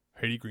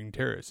Haiti Green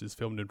Terrace is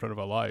filmed in front of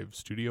a live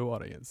studio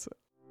audience.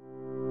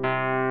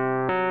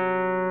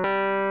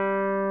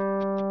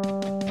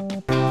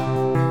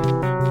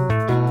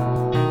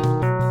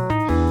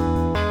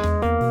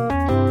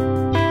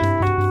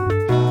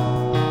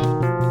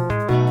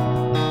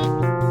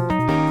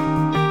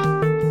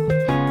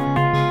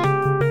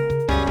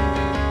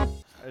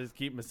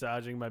 Keep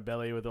massaging my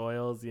belly with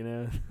oils, you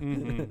know.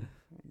 Mm-hmm.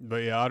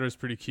 But yeah, Otter's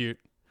pretty cute.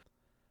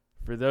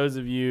 For those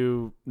of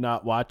you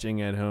not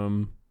watching at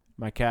home,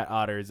 my cat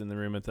Otter is in the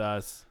room with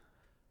us.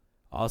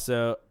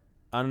 Also,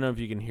 I don't know if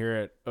you can hear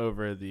it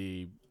over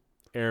the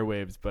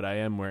airwaves, but I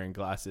am wearing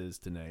glasses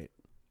tonight.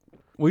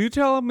 Will you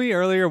tell me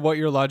earlier what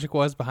your logic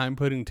was behind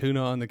putting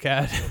tuna on the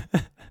cat?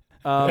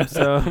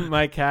 So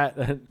my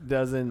cat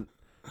doesn't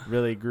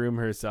really groom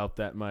herself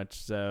that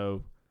much,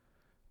 so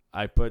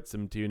I put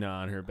some tuna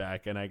on her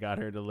back, and I got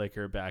her to lick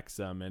her back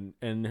some,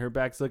 and her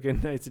back's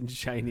looking nice and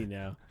shiny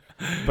now.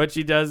 But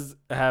she does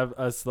have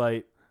a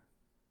slight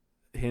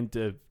hint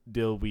of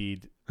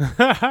dillweed.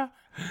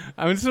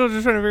 I'm still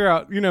just trying to figure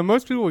out,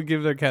 most people would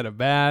give their cat a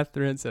bath,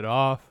 rinse it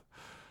off.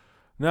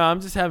 No,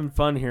 I'm just having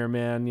fun here,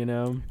 man, you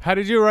know. How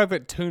did you arrive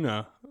at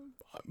tuna?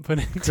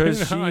 Putting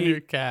tuna on your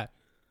cat.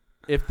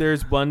 If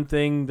there's one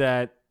thing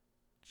that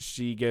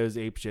she goes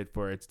apeshit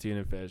for, it's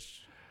tuna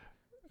fish.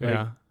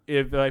 Yeah.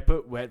 If I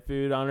put wet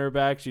food on her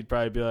back, she'd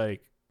probably be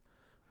like,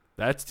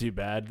 that's too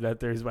bad that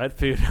there's wet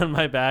food on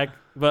my back.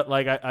 But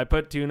like I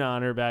put tuna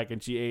on her back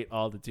and she ate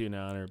all the tuna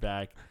on her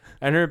back.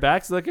 And her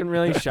back's looking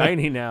really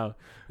shiny now.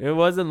 It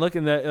wasn't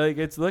looking that, like,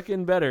 it's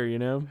looking better, you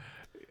know?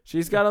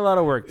 She's got a lot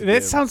of work to do.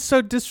 That sounds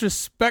so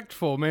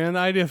disrespectful, man. The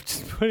idea of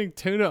just putting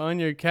tuna on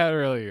your cat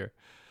earlier.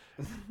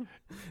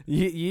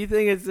 You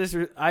think it's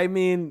I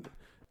mean,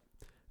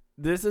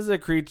 this is a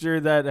creature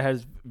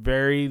that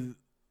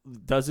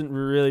doesn't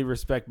really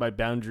respect my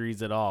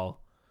boundaries at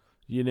all,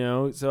 you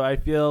know? So I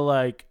feel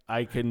like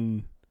I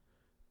can...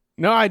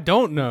 No, I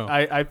don't know.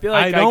 I feel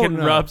like I can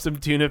rub some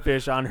tuna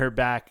fish on her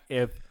back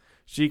if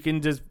she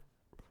can just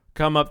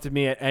come up to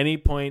me at any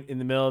point in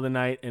the middle of the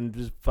night and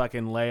just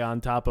fucking lay on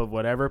top of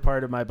whatever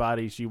part of my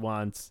body she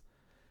wants.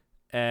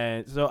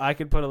 And so I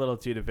could put a little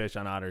tuna fish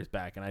on Otter's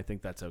back, and I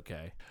think that's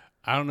okay.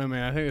 I don't know,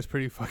 man. I think it's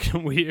pretty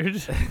fucking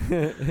weird.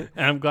 And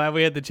I'm glad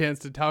we had the chance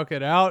to talk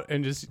it out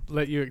and just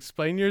let you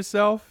explain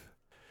yourself.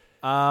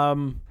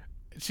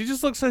 She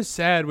just looks so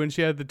sad when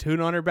she had the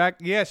tuna on her back.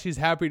 Yeah, she's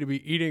happy to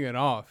be eating it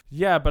off.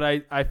 Yeah,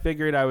 but I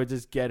figured I would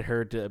just get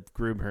her to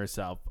groom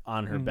herself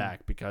on her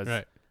back because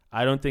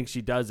I don't think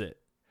she does it.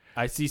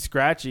 I see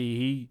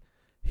Scratchy.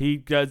 He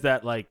does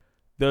that, like,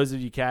 those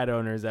of you cat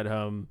owners at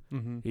home,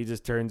 he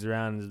just turns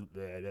around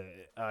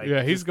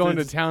and he's going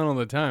to town all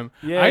the time.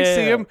 Yeah, I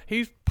see him.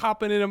 He's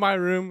popping into my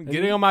room,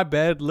 getting on my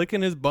bed,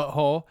 licking his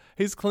butthole.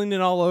 He's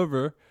cleaning all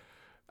over.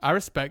 I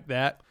respect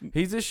that.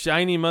 He's a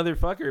shiny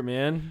motherfucker,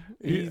 man.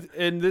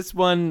 And this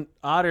one,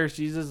 Otter,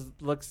 she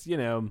just looks,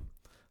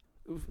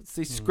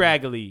 say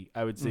scraggly,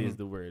 I would say is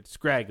the word.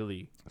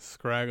 Scraggly.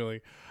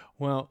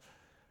 Well,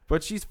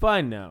 but she's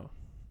fine now.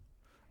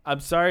 I'm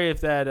sorry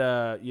if that,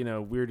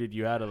 weirded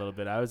you out a little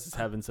bit. I was just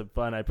having some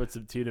fun. I put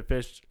some tuna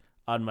fish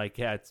on my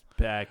cat's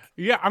back.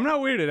 Yeah, I'm not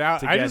weirded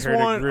out. I just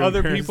want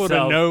other people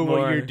to know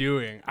what you're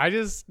doing. I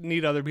just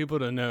need other people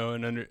to know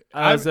and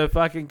I was a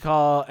fucking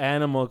call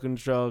animal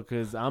control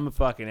because I'm a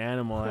fucking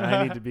animal and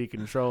I need to be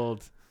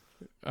controlled.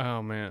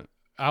 Oh, man.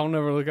 I'll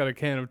never look at a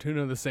can of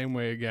tuna the same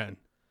way again.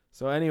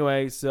 So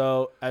anyway,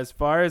 as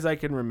far as I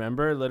can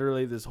remember,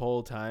 literally this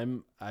whole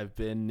time, I've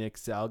been Nick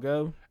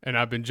Salgo. And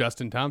I've been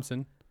Justin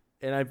Thompson.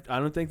 And I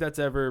don't think that's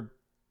ever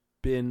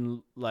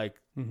been like,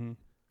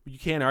 you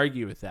can't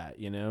argue with that,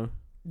 you know?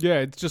 Yeah,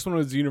 it's just one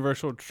of those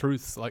universal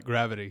truths like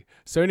gravity.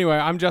 So anyway,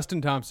 I'm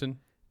Justin Thompson.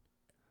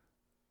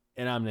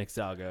 And I'm Nick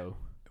Salgo. 1,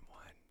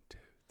 2,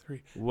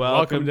 3.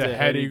 Welcome to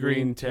Haiti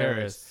Green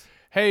Terrace.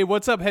 Hey,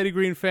 what's up, Haiti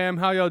Green fam?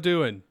 How y'all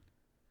doing?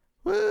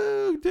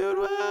 Woo, doing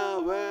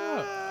well. Woo.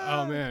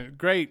 Oh, man,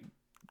 great.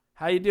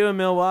 How you doing,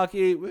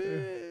 Milwaukee?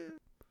 Woo.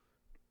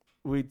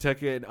 We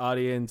took an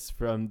audience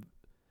from...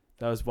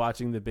 I was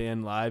watching the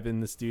band live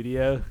in the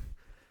studio,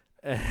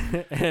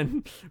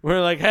 and we're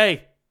like,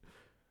 hey,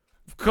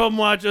 come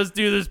watch us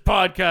do this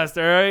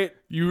podcast, all right?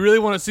 You really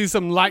want to see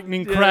some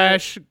lightning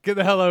crash? Get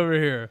the hell over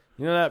here.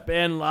 You know that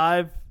band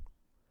live?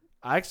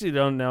 I actually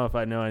don't know if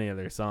I know any of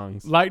their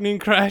songs. Lightning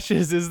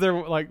Crashes is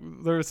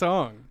their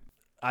song.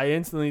 I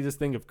instantly just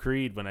think of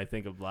Creed when I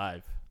think of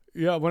live.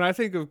 Yeah, when I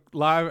think of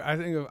live,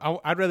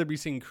 I'd rather be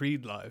seeing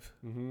Creed live.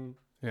 Mm-hmm.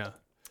 Yeah.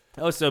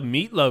 Oh, so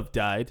Meatloaf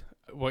died.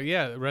 Well,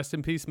 yeah, rest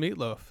in peace,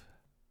 Meatloaf.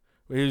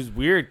 It was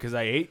weird because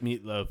I ate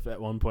meatloaf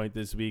at one point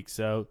this week,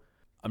 so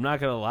I'm not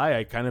going to lie,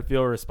 I kind of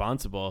feel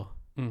responsible.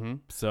 Mm-hmm.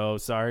 So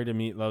sorry to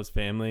Meatloaf's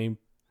family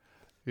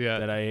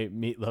that I ate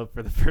meatloaf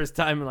for the first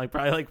time in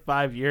probably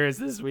 5 years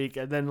this week,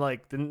 and then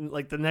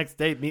the next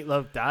day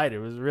Meatloaf died. It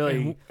was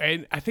really...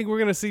 And I think we're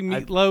going to see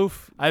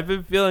Meatloaf... I've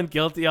been feeling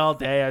guilty all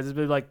day. I've just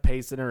been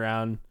pacing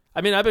around.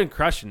 I mean, I've been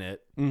crushing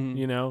it,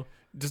 you know?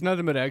 Just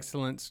nothing but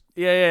excellence.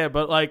 Yeah,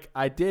 but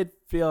I did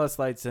feel a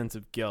slight sense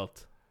of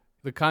guilt.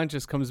 The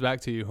conscience comes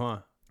back to you, huh?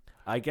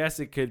 I guess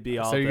it could be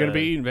all. So you're going to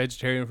be eating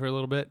vegetarian for a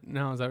little bit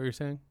now? Is that what you're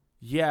saying?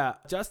 Yeah.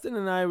 Justin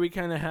and I, we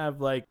kind of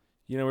have like,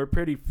 we're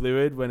pretty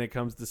fluid when it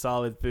comes to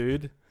solid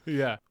food.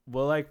 Yeah.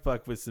 We'll like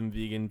fuck with some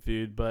vegan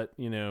food, but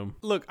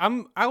Look,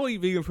 I will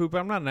eat vegan food, but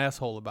I'm not an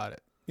asshole about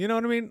it. You know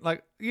what I mean?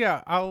 Like,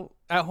 yeah,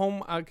 at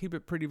home I'll keep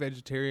it pretty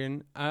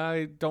vegetarian.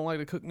 I don't like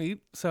to cook meat,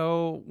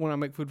 so when I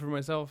make food for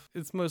myself,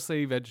 it's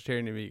mostly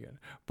vegetarian and vegan.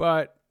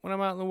 But when I'm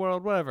out in the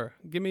world, whatever,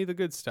 give me the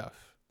good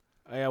stuff.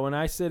 Yeah, when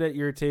I sit at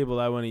your table,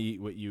 I want to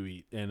eat what you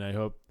eat, and I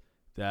hope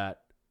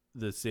that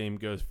the same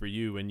goes for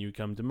you when you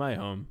come to my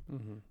home,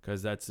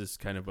 because that's just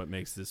kind of what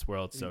makes this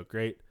world so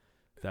great.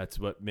 That's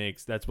what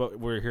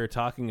we're here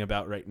talking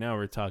about right now.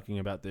 We're talking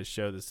about this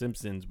show, The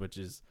Simpsons, which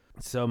is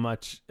so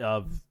much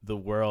of the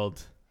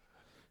world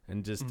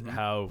and just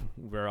how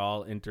we're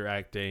all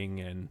interacting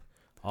and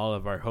all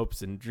of our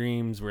hopes and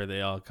dreams, where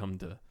they all come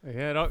to.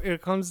 Yeah,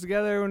 it comes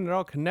together and it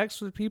all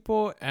connects with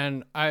people.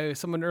 And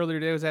someone earlier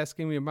today was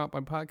asking me about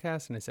my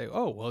podcast, and I say,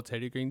 oh, well,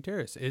 Teddy Green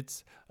Terrace.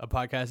 It's a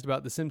podcast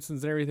about The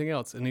Simpsons and everything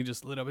else. And he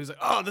just lit up. He's like,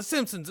 oh, The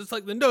Simpsons. It's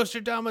like the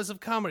Nostradamus of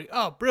comedy.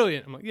 Oh,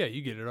 brilliant. I'm like, yeah,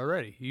 you get it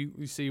already.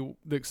 You see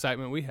the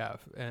excitement we have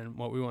and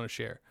what we want to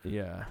share.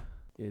 Yeah,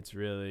 it's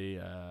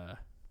really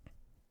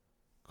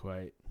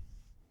quite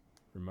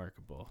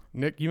remarkable.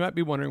 Nick, you might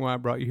be wondering why I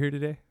brought you here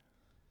today.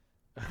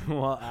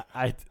 Well,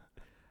 I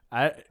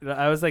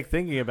was like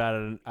thinking about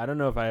it, and I don't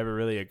know if I ever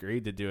really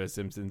agreed to do a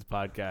Simpsons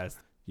podcast.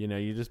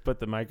 You just put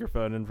the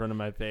microphone in front of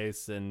my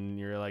face and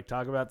you're like,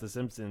 talk about The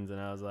Simpsons, and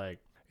I was like,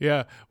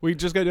 yeah, we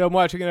just got done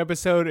watching an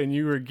episode and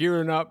you were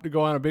gearing up to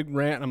go on a big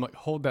rant, and I'm like,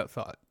 hold that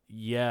thought.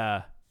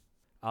 Yeah,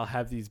 I'll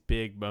have these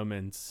big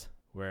moments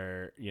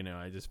where,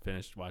 I just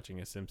finished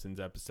watching a Simpsons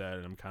episode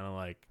and I'm kind of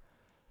like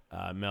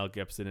Mel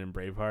Gibson in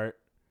Braveheart.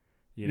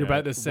 You're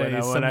about to say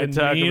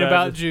something mean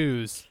about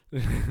Jews.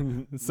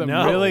 Something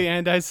really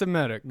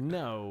anti-Semitic.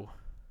 No.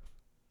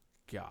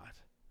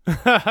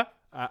 God.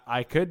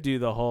 I could do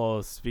the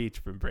whole speech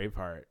from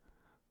Braveheart.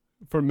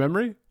 From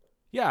memory?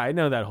 Yeah, I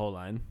know that whole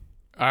line.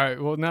 All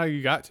right, well, now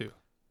you got to.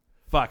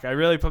 Fuck, I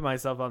really put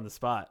myself on the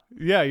spot.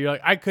 Yeah, you're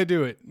like, I could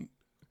do it.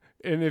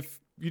 And if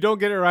you don't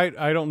get it right,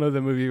 I don't know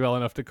the movie well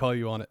enough to call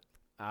you on it.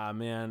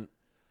 Man.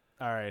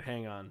 All right,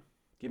 hang on.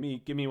 Give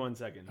me 1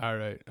 second. All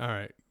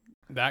right.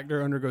 The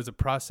actor undergoes a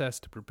process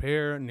to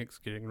prepare. Nick's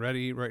getting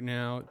ready right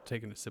now,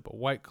 taking a sip of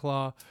White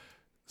Claw,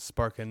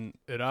 sparking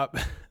it up.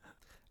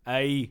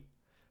 Aye,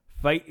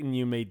 fighting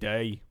you may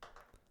die.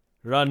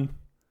 Run,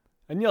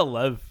 and you'll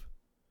live,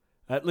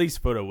 at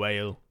least for a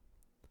while.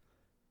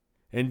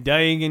 And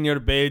dying in your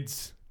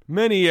beds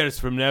many years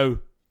from now.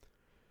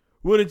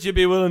 Wouldn't you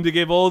be willing to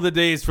give all the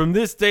days from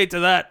this day to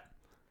that,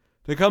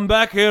 to come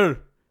back here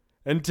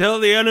and tell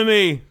the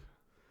enemy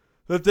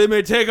that they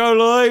may take our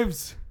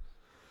lives,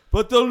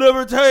 but they'll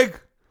never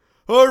take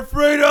our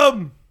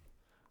freedom?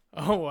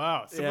 Oh,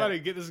 wow. Somebody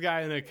get this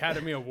guy an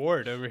Academy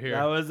Award over here.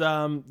 That was,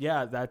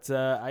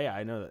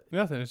 I know that.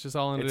 Nothing. It's just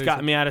all in It's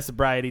gotten me out of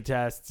sobriety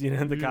tests.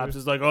 The cops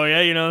is like, oh,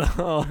 yeah,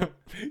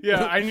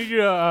 Yeah, I need you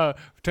to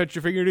touch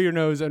your finger to your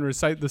nose and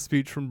recite the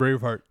speech from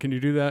Braveheart. Can you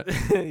do that?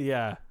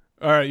 Yeah.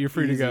 All right, you're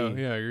free Easy. to go.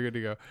 Yeah, you're good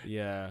to go.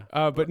 Yeah.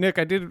 But Nick,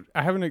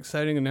 I have an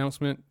exciting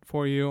announcement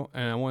for you,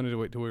 and I wanted to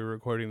wait till we were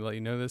recording to let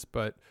you know this,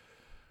 but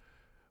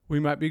we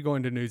might be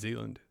going to New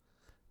Zealand.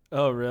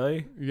 Oh,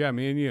 really? Yeah,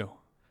 me and you.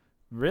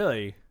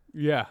 Really?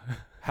 Yeah.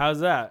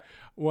 How's that?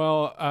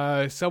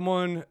 Well,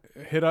 someone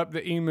hit up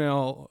the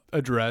email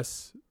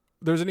address.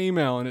 There's an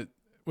email, and it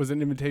was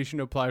an invitation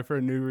to apply for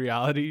a new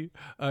reality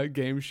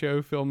game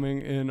show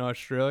filming in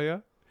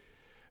Australia.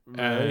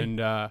 Really?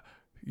 And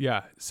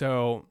yeah,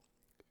 so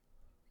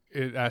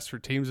it asked for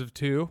teams of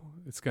 2.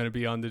 It's going to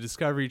be on the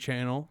Discovery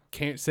Channel.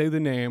 Can't say the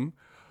name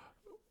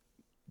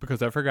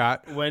because I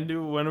forgot. When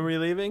are we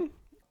leaving?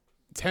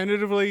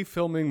 Tentatively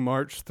filming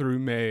March through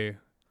May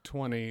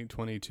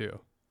 2022.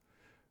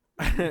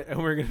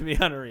 And we're going to be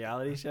on a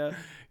reality show?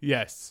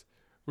 Yes.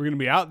 We're going to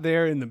be out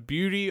there in the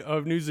beauty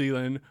of New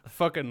Zealand,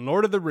 fucking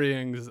Lord of the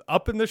Rings,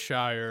 up in the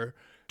Shire,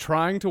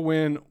 trying to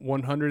win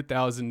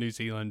 100,000 New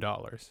Zealand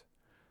dollars.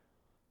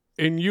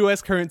 In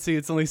U.S. currency,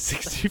 it's only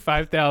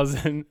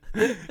 65,000.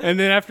 And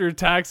then after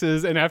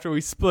taxes and after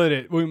we split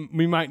it,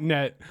 we might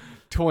net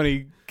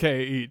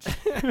 20K each.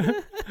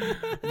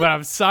 But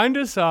I've signed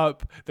us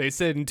up. They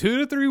said in 2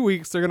 to 3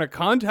 weeks, they're going to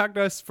contact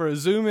us for a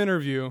Zoom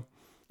interview.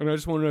 And I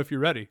just want to know if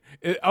you're ready.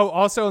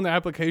 Also in the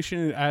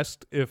application, it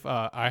asked if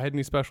I had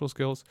any special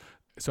skills.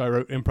 So I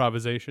wrote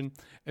improvisation.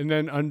 And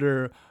then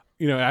under,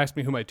 it asked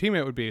me who my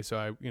teammate would be. So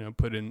I,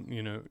 put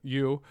in,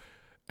 you.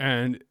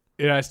 And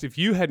it asked if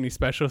you had any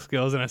special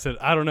skills. And I said,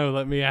 I don't know.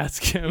 Let me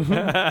ask him.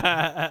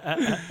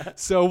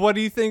 So what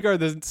do you think are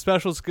the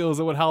special skills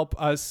that would help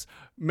us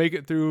make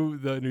it through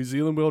the New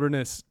Zealand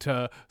wilderness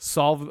to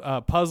solve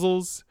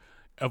puzzles,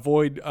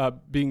 avoid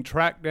being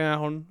tracked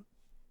down,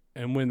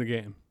 and win the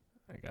game?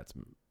 I got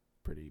some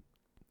pretty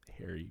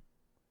hairy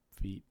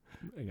feet.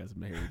 I got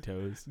some hairy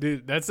toes.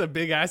 Dude, that's a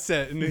big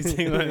asset in New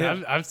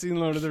Zealand. I've seen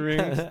Lord of the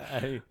Rings.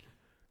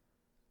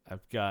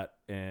 I've got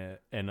an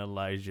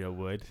Elijah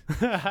Wood.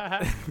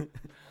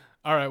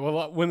 All right.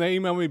 Well, when they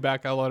email me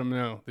back, I'll let them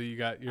know that you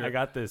got your. I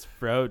got this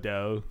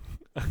Frodo.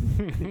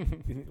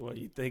 What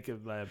do you think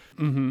of that?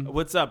 Mm-hmm.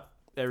 What's up,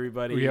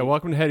 everybody? Yeah,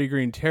 welcome to Hetty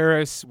Green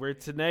Terrace. We're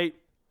tonight.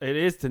 It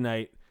is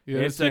tonight. Yeah,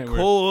 it's a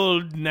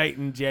cold night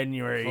in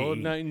January. Cold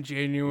night in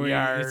January.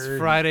 Yarr. It's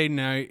Friday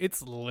night.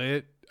 It's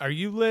lit. Are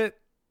you lit?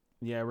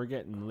 Yeah, we're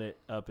getting lit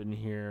up in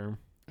here.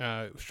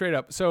 Straight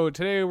up. So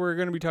today we're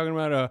going to be talking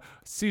about a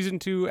season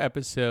 2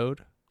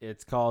 episode.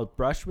 It's called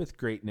Brush with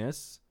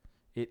Greatness.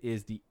 It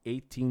is the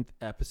 18th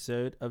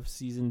episode of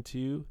season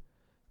 2,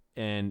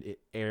 and it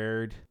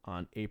aired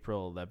on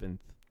April 11th,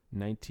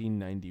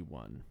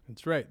 1991.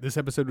 That's right. This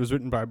episode was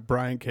written by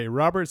Brian K.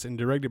 Roberts and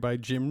directed by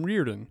Jim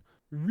Reardon.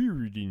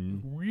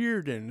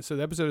 Reardon. So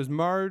the episode is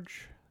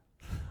Marge.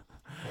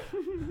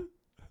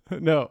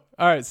 No.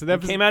 All right. So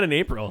that came out in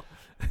April.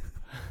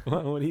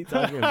 What are you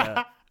talking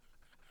about?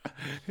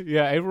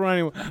 Yeah, April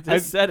 91. I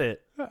said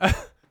it.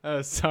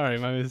 Sorry,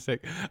 my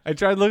mistake. I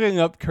tried looking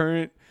up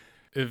current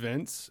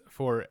events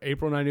for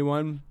April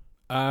 91.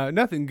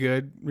 Nothing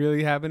good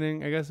really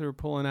happening. I guess they were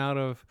pulling out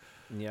of.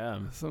 Yeah.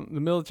 The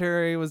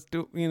military was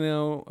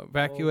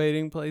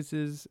evacuating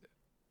places.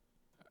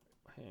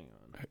 Hang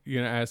on.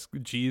 You're gonna ask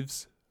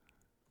Jeeves?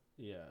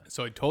 Yeah.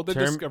 So I told the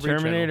Discovery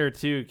Terminator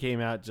Channel. 2 came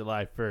out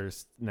July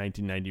 1st,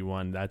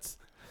 1991. That's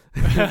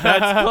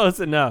that's close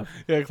enough.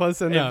 Yeah,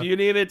 close enough. If you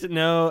needed to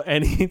know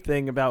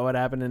anything about what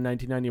happened in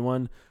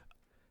 1991,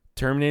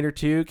 Terminator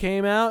 2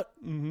 came out.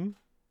 Mm-hmm.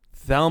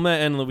 Thelma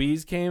and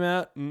Louise came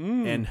out,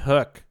 Mm-hmm. and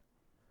Hook,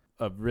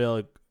 a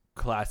real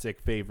classic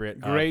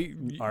favorite Great.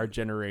 of our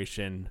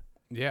generation.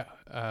 Yeah,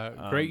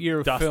 great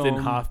year of Dustin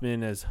film.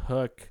 Hoffman as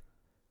Hook,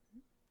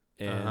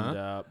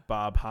 and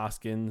Bob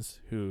Hoskins,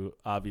 who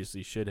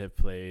obviously should have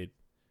played.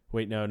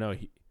 Wait, no,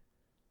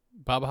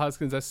 Bob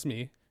Hoskins, that's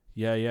me.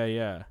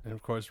 Yeah. And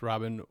of course,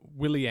 Robin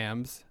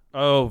Williams.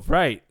 Oh,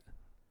 right.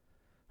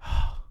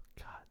 Oh,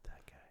 God,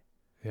 that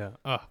guy. Yeah.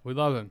 Oh, we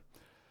love him.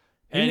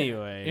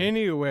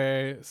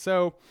 Anyway,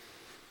 so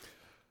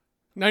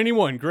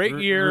 91, great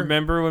year.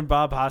 Remember when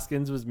Bob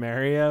Hoskins was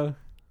Mario?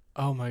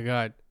 Oh my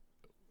God.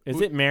 Is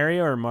it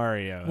Mario or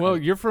Mario? Well,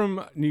 you're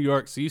from New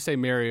York, so you say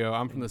Mario.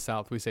 I'm from the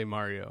South. We say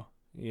Mario.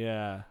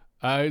 Yeah.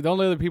 The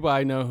only other people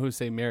I know who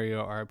say Mario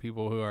are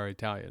people who are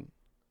Italian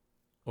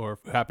or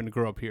happen to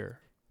grow up here.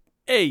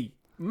 Hey,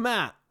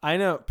 Matt. I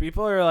know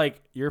people are like,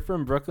 "You're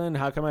from Brooklyn.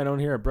 How come I don't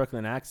hear a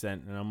Brooklyn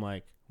accent?" And I'm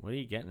like, "What are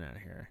you getting at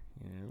here?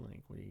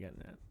 What are you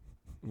getting at?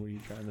 What are you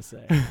trying to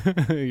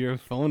say?" You're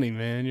phony,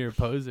 man. You're a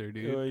poser,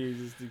 dude. Well, you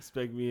just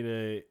expect me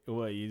to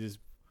what?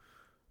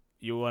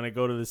 You want to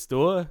go to the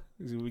store?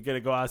 We got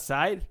to go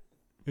outside?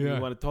 Yeah.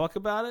 You want to talk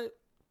about it?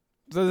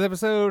 So this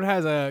episode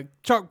has a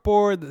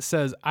chalkboard that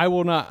says, "I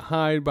will not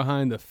hide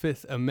behind the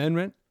Fifth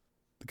Amendment."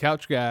 The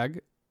couch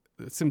gag.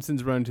 The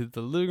Simpsons run to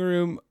the living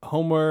room.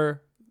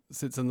 Homer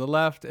sits on the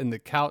left, and the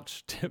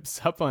couch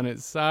tips up on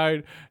its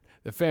side.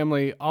 The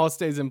family all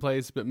stays in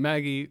place, but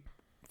Maggie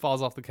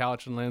falls off the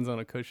couch and lands on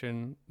a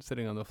cushion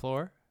sitting on the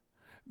floor.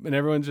 And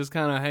everyone's just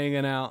kind of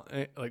hanging out,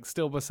 like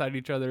still beside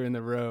each other in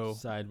the row.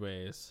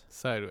 Sideways.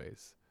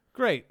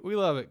 Great. We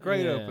love it.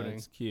 Great Yeah, opening.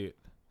 It's cute.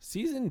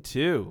 Season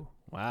 2.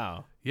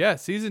 Wow. Yeah,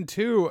 season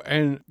 2.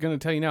 And going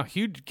to tell you now,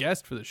 huge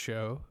guest for the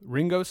show,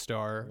 Ringo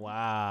Starr.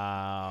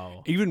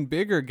 Wow. Even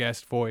bigger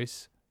guest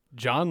voice,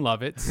 John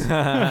Lovitz.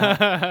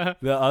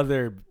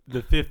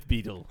 The fifth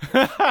Beatle.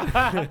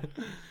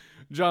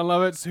 John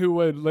Lovitz, who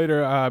would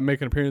later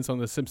make an appearance on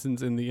The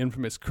Simpsons in the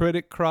infamous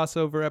Critic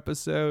crossover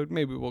episode.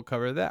 Maybe we'll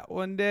cover that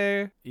one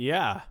day.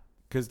 Yeah,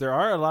 because there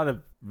are a lot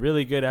of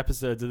really good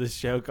episodes of this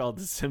show called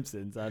The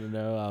Simpsons. I don't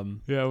know.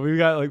 Yeah, we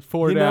got like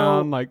 4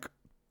 down, like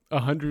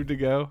 100 to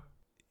go.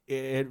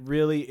 It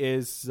really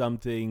is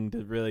something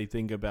to really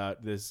think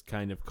about, this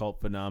kind of cult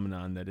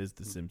phenomenon that is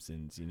The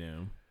Simpsons,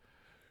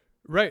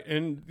 Right,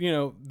 and,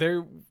 they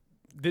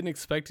didn't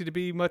expect it to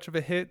be much of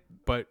a hit,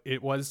 but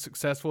it was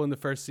successful in the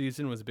first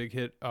season, was a big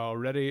hit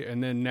already,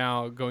 and then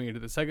now going into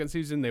the second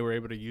season, they were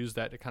able to use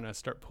that to kind of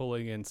start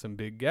pulling in some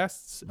big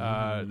guests.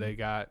 They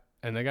got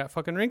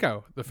fucking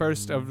Ringo, the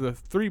first of the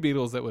 3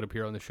 Beatles that would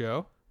appear on the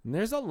show. And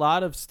there's a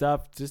lot of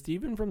stuff, just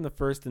even from the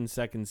first and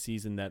second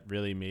season, that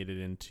really made it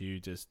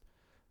into just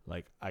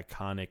like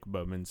iconic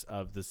moments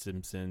of The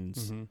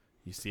Simpsons. Mm-hmm.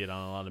 You see it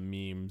on a lot of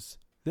memes.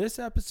 This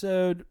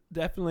episode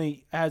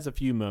definitely has a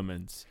few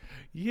moments,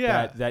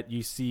 that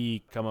you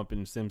see come up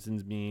in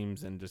Simpsons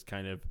memes and just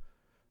kind of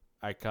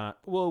icon.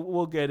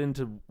 We'll get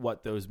into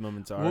what those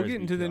moments are. We'll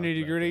get into the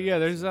nitty gritty. Yeah,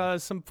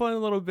 there's some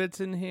fun little bits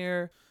in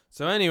here.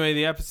 So anyway,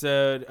 the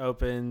episode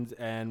opens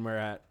and we're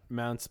at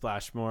Mount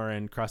Splashmore,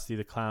 and Krusty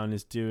the Clown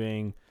is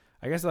doing,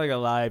 I guess, like a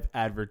live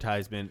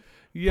advertisement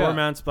for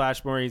Mount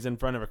Splashmore. He's in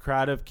front of a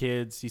crowd of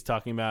kids. He's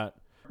talking about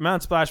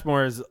Mount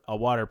Splashmore is a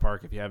water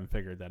park, if you haven't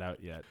figured that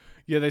out yet.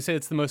 Yeah, they say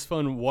it's the most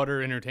fun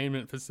water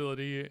entertainment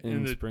facility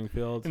in the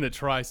Springfield, in the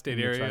tri-state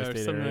area or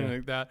something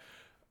like that.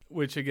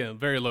 Which, again,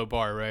 very low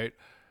bar, right?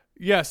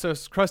 Yeah, so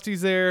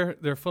Krusty's there.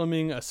 They're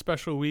filming a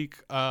special week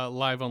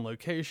live on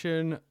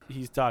location.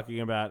 He's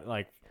talking about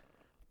like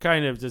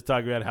kind of just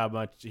talking about how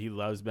much he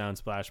loves Mount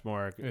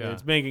Splashmore. Yeah.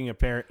 It's making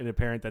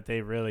apparent that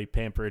they really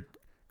pampered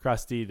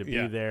Krusty to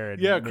be there.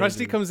 And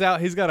Krusty comes out.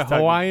 He's got a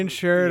Hawaiian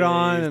shirt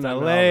on and a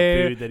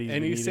lei,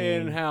 and he's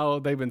saying how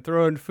they've been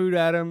throwing food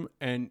at him,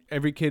 and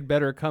every kid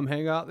better come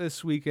hang out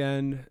this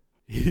weekend.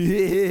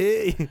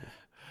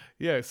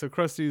 Yeah, so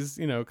Krusty's,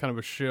 kind of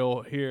a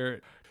shill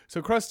here.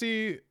 So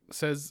Krusty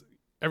says,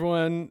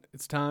 everyone,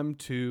 it's time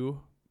to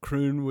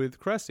croon with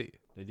Krusty.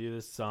 They do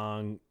this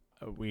song.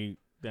 We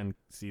then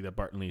see that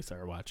Bart and Lisa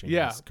are watching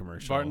this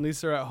commercial. Bart and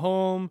Lisa are at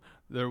home.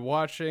 They're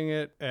watching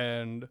it,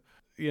 and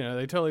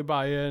they totally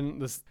buy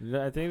in.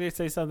 I think they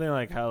say something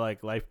like how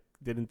life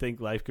didn't think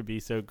life could be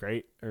so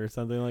great or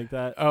something like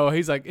that. Oh,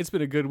 he's like, it's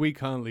been a good week,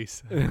 huh,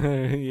 Lisa?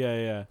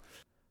 Yeah.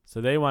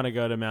 So they want to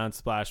go to Mount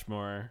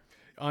Splashmore.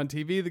 On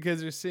TV, the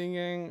kids are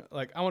singing,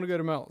 like, I want to go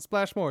to Mount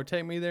Splashmore.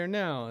 Take me there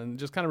now. And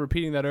just kind of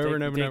repeating that over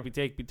and over and over.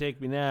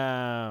 Take me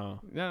now.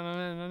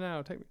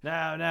 No. Take me.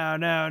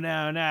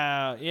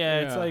 No. Yeah,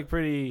 it's like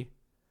pretty...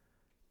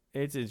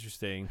 It's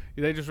interesting.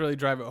 They just really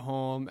drive it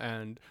home,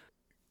 and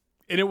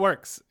it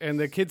works. And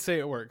the kids say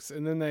it works.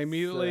 And then they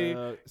immediately...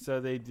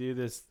 So they do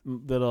this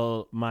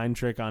little mind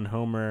trick on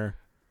Homer.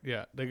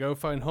 Yeah, they go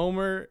find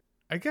Homer.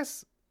 I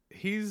guess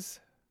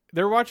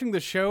they're watching the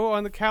show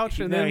on the couch,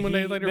 and then when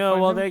they later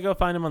find him? They go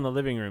find him on the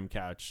living room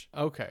couch.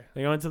 Okay.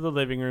 They go into the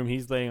living room.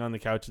 He's laying on the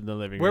couch in the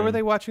living room. Where were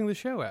they watching the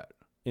show at?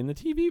 In the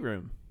TV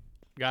room.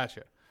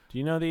 Gotcha. Do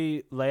you know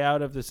the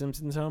layout of the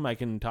Simpsons home? We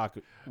can talk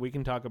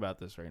about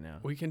this right now.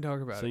 We can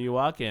talk about it. So you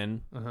walk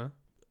in. Uh-huh.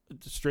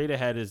 Straight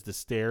ahead is the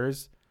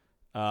stairs.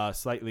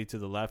 Slightly to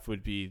the left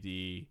would be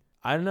the...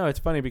 I don't know. It's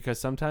funny because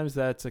sometimes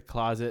that's a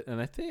closet,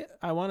 and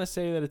I want to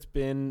say that it's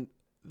been...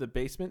 The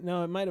basement?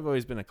 No, it might have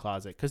always been a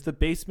closet because the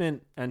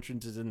basement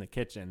entrance is in the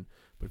kitchen.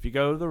 But if you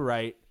go to the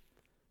right,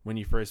 when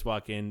you first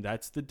walk in,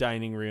 that's the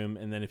dining room.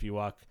 And then if you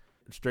walk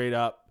straight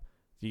up,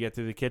 you get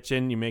to the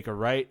kitchen, you make a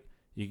right,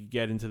 you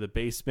get into the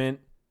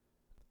basement,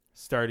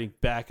 starting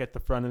back at the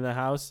front of the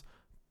house,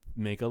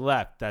 make a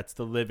left. That's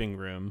the living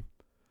room.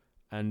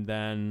 And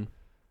then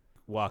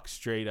walk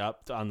straight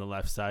up. On the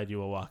left side, you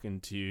will walk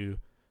into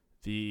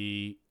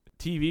the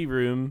TV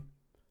room.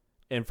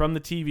 And from the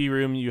TV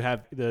room, you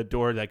have the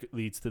door that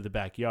leads to the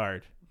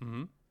backyard.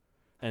 Mm-hmm.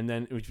 And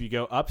then if you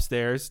go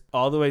upstairs,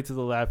 all the way to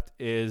the left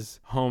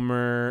is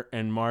Homer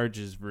and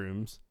Marge's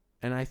rooms.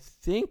 And I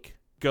think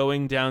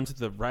going down to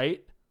the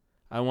right,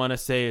 I want to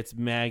say it's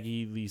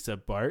Maggie, Lisa,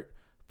 Bart.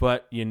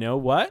 But you know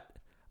what?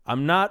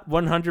 I'm not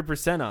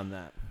 100% on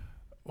that.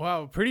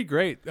 Wow, pretty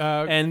great.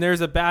 And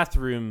there's a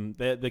bathroom,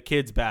 the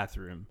kids'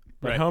 bathroom.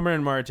 But right. Homer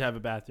and Marge have a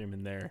bathroom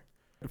in there.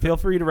 Feel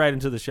free to write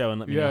into the show and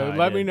let me know. Yeah,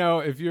 let me know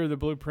if you have the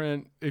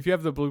blueprint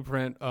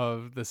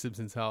of the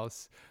Simpsons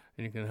house,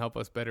 and you can help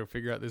us better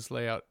figure out this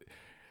layout.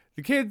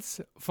 The kids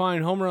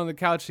find Homer on the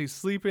couch. He's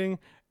sleeping,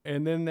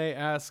 and then they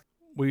ask,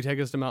 will you take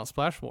us to Mount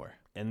Splashmore?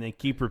 And they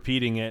keep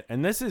repeating it.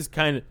 And this is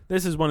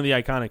one of the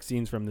iconic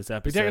scenes from this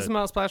episode. Will you take us to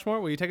Mount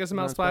Splashmore? Will you take us to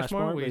Mount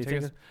Splashmore? Will you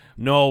take us?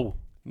 No.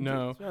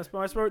 No.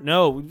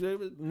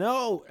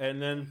 No.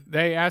 And then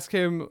they ask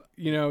him,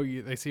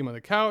 they see him on the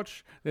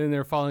couch. Then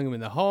they're following him in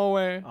the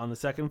hallway. On the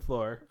second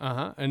floor.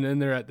 Uh-huh. And then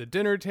they're at the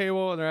dinner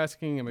table, and they're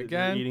asking him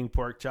again. They're eating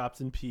pork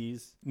chops and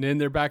peas. And then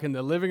they're back in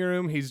the living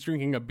room. He's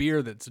drinking a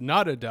beer that's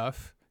not a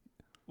Duff.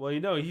 Well,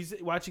 he's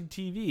watching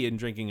TV and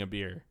drinking a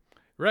beer.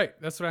 Right.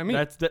 That's what I mean.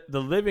 That's the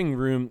living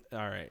room. All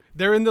right.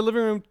 They're in the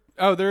living room.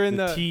 Oh, they're in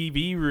the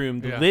TV room.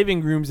 The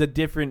living room's a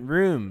different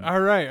room. All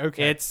right.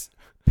 Okay. It's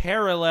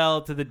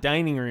parallel to the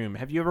dining room.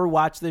 Have you ever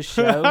watched this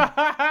show?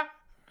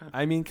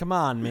 I mean, come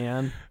on,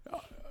 man.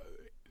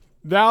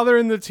 Now they're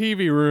in the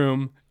TV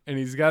room, and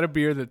he's got a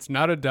beer that's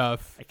not a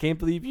Duff. I can't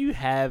believe you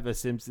have a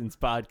Simpsons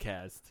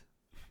podcast.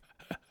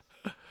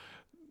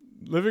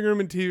 Living room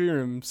and TV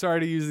room. Sorry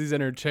to use these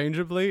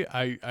interchangeably.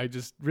 I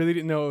just really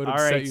didn't know it would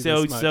upset you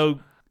this much. So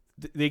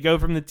they go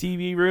from the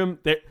TV room.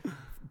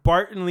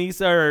 Bart and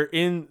Lisa are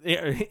in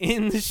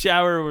the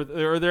shower,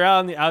 or they're out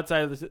on the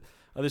outside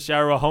of the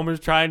shower while Homer's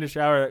trying to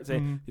shower. Say,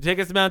 you take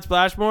us to Mount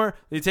Splashmore?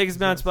 You take us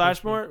to Mount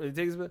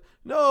Splashmore?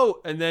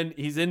 No. And then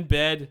he's in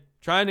bed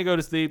trying to go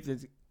to sleep. You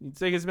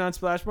take us to Mount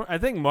Splashmore? I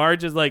think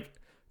Marge is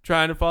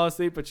trying to fall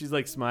asleep, but she's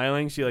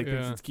smiling. She thinks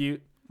it's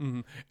cute.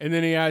 Mm-hmm. And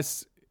then he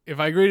asks, if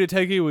I agree to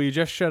take you, will you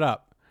just shut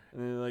up?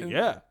 And they're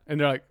yeah. And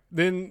they're like,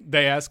 then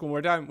they ask one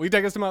more time, will you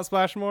take us to Mount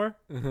Splashmore?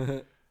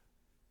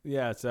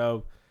 Yeah,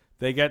 so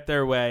they get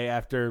their way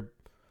after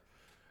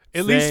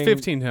at least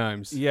 15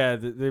 times. Yeah,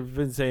 they've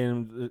been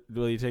saying,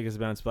 will you take us to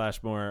Mount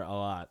Splashmore a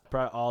lot,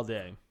 probably all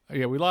day.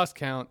 Yeah, we lost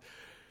count.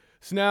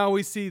 So now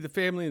we see the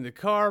family in the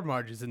car.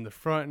 Marge is in the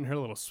front in her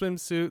little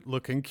swimsuit,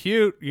 looking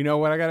cute. You know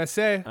what I gotta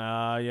say?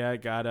 Yeah,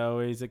 gotta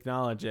always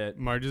acknowledge it.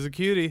 Marge is a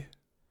cutie.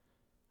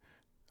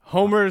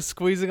 Homer is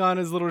squeezing on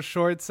his little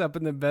shorts up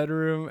in the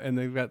bedroom, and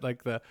they've got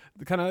the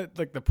kind of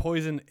the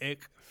poison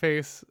ick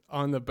face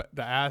on the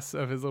ass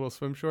of his little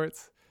swim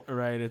shorts.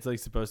 Right, it's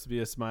supposed to be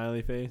a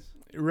smiley face.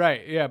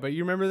 Right, yeah, but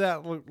you remember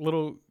that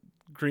little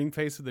green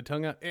face with the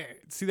tongue out?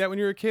 See that when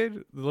you were a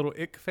kid? The little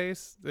ick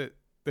face that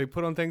they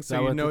put on things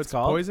so you know it's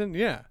called? poison?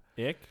 Yeah.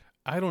 Ick?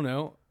 I don't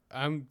know.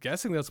 I'm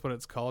guessing that's what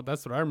it's called.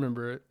 That's what I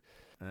remember it.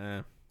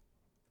 I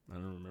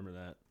don't remember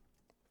that.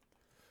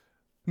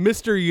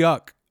 Mr.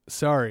 Yuck.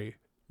 Sorry.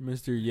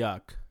 Mr.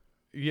 Yuck.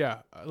 Yeah.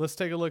 Let's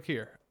take a look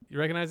here. You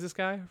recognize this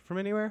guy from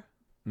anywhere?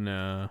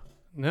 No.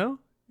 No?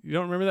 You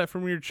don't remember that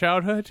from your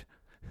childhood?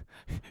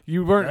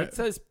 You weren't. That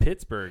says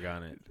Pittsburgh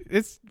on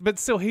it. But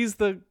still, he's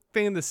the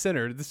thing in the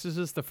center. This is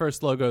just the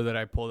first logo that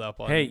I pulled up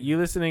on. Hey, you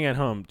listening at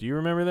home, do you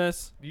remember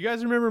this? You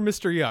guys remember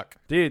Mr. Yuck?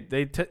 Dude,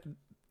 do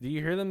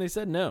you hear them? They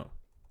said no.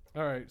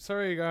 All right.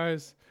 Sorry,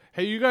 guys.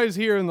 Hey, you guys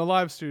here in the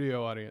live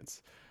studio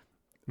audience.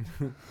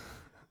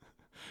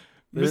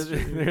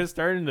 They're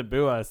starting to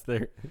boo us.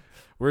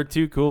 We're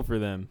too cool for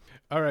them.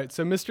 All right.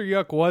 So Mr.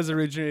 Yuck was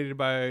originated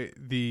by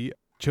the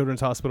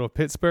Children's Hospital of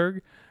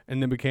Pittsburgh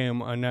and then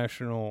became a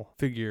national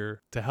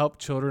figure to help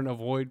children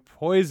avoid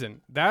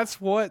poison.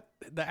 That's what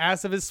the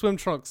ass of his swim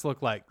trunks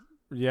look like.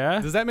 Yeah?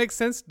 Does that make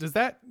sense?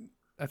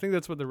 I think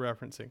that's what they're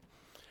referencing.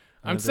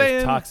 I'm There's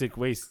saying toxic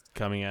waste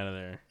coming out of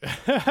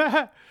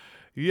there.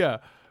 Yeah.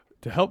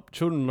 To help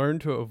children learn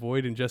to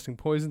avoid ingesting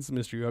poisons,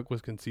 Mr. Yuck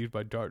was conceived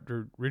by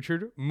Dr.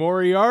 Richard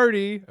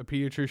Moriarty, a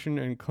pediatrician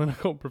and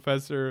clinical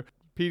professor of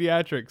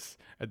pediatrics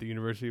at the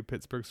University of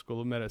Pittsburgh School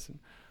of Medicine.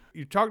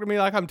 You talk to me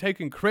like I'm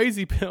taking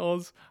crazy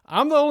pills.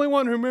 I'm the only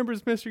one who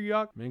remembers Mr.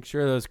 Yuck. Make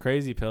sure those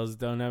crazy pills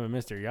don't have a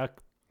Mr. Yuck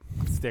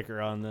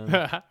sticker on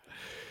them.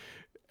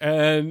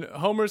 And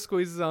Homer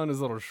squeezes on his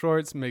little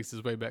shorts, makes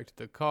his way back to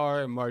the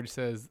car, and Marge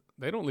says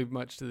they don't leave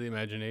much to the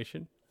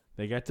imagination.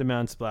 They get to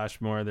Mount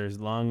Splashmore. There's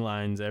long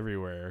lines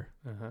everywhere.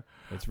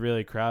 It's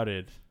really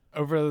crowded.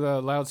 Over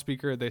the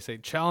loudspeaker, they say,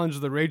 "Challenge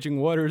the raging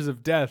waters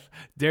of death.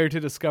 Dare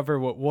to discover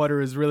what water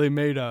is really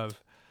made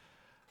of."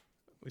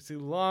 We see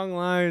long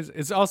lines.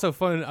 It's also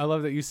fun. I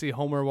love that you see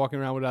Homer walking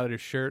around without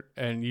his shirt,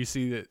 and you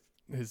see that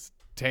his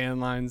tan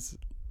lines,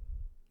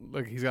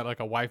 like he's got like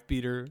a wife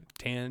beater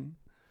tan.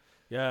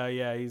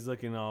 Yeah, he's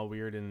looking all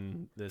weird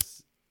in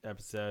this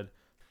episode.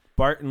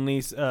 Bart and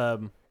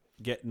Lisa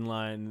get in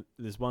line,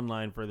 this one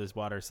line for this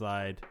water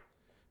slide,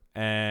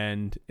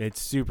 and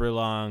it's super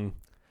long,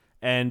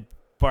 and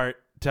Bart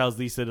tells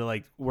Lisa to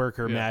like work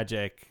her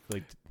magic.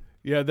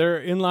 Yeah, they're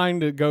in line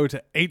to go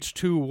to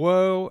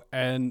H2O,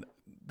 and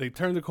they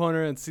turn the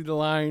corner and see the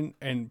line,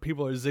 and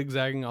people are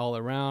zigzagging all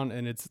around,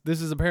 and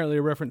this is apparently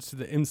a reference to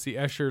the MC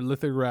Escher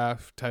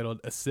lithograph titled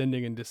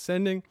Ascending and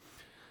Descending.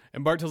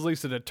 And Bart tells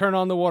Lisa to turn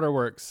on the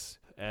waterworks.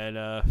 And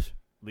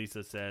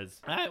Lisa says,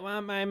 "I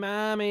want my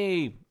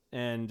mommy,"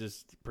 and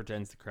just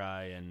pretends to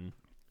cry. And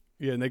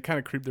they kind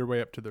of creep their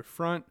way up to the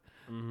front.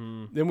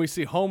 Mm-hmm. Then we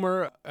see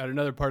Homer at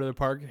another part of the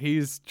park.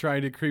 He's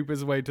trying to creep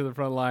his way to the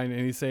front line,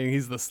 and he's saying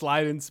he's the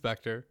slide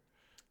inspector.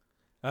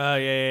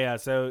 Yeah.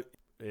 So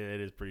it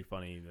is pretty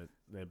funny that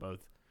they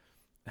both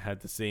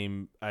had the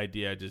same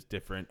idea, just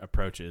different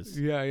approaches.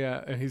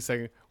 Yeah. And he's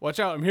saying, "Watch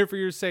out, I'm here for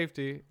your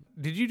safety."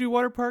 Did you do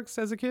water parks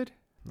as a kid?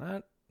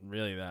 Not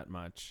really that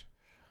much.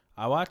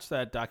 I watched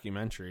that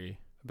documentary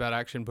about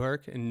Action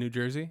Park in New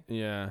Jersey.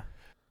 Yeah.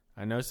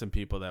 I know some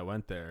people that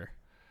went there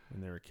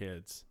when they were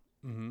kids.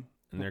 Mm-hmm.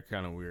 And they're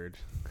kind of weird.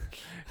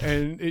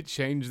 And it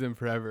changed them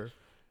forever.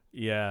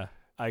 Yeah.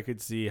 I could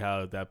see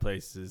how that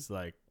place is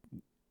like,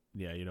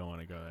 yeah, you don't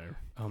want to go there.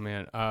 Oh,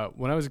 man.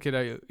 When I was a kid,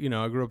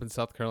 I grew up in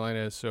South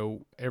Carolina,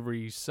 so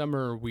every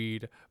summer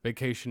we'd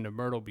vacation to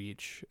Myrtle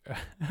Beach.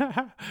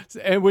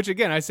 And which,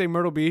 again, I say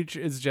Myrtle Beach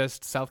is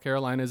just South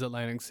Carolina's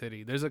Atlantic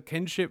City. There's a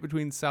kinship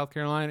between South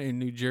Carolina and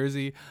New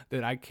Jersey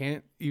that I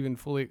can't even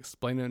fully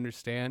explain and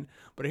understand.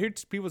 But I hear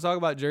people talk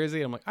about Jersey,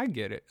 and I'm like, I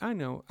get it. I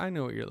know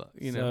what you're,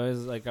 you know. So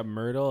is like a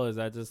myrtle, is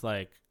that just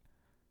like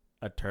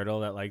a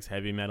turtle that likes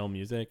heavy metal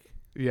music?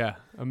 Yeah,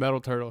 a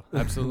metal turtle.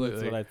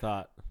 Absolutely. That's what I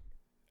thought.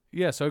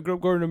 Yeah, so I grew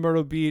up going to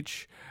Myrtle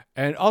Beach.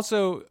 And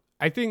also,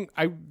 I think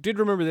I did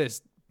remember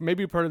this.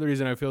 Maybe part of the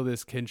reason I feel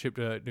this kinship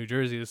to New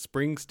Jersey is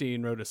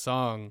Springsteen wrote a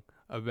song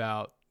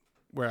about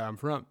where I'm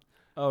from.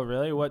 Oh,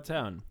 really? What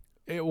town?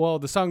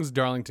 The song's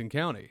Darlington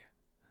County.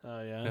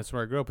 Oh, yeah? That's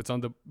where I grew up. It's on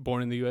the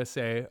Born in the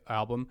USA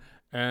album.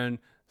 And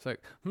it's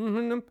like,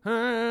 Darlington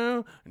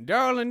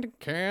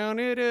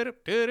County.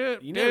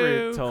 You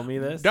never told me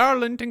this.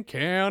 Darlington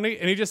County.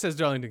 And he just says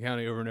Darlington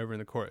County over and over in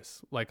the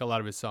chorus, like a lot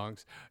of his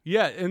songs.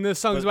 Yeah, and this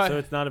song's about... So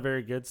it's not a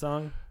very good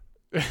song?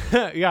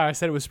 Yeah, I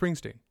said it was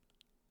Springsteen.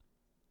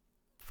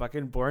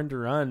 Fucking Born to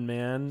Run,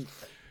 man.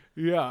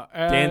 Yeah.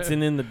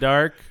 Dancing in the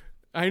Dark.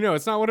 I know,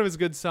 it's not one of his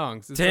good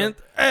songs. It's 10th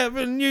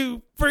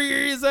Avenue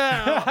freeze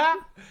out.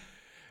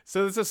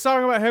 So it's a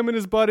song about him and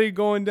his buddy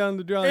going down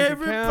to Darlington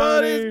County.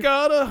 Everybody's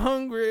got a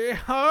hungry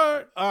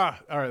heart. All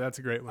right, that's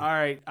a great one. All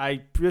right,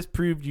 I just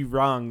proved you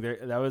wrong.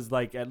 That was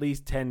like at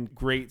least 10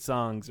 great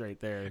songs right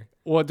there.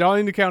 Well,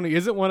 Darlington County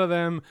isn't one of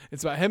them.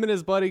 It's about him and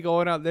his buddy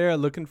going out there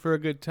looking for a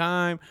good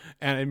time.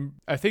 And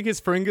I think his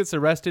friend gets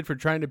arrested for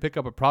trying to pick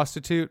up a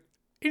prostitute.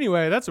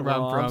 Anyway, that's where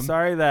I'm from. I'm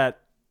sorry that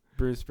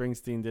Bruce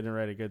Springsteen didn't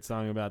write a good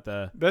song about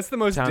the... That's the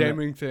most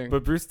damning thing.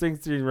 But Bruce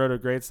Springsteen wrote a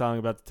great song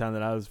about the town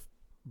that I was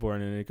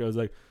born in. It goes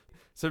like...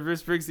 So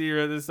Bruce Springsteen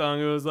wrote this song.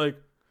 It was like,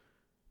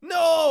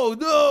 no,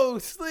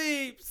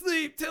 sleep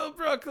till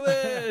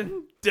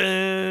Brooklyn.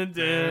 Dun,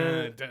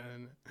 dun,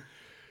 dun.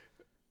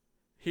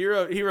 He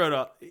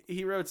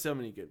wrote so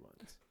many good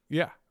ones.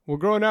 Yeah. Well,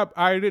 growing up,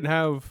 I didn't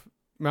have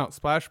Mount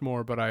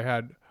Splashmore, but I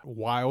had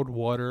Wild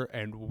Water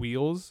and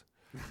Wheels.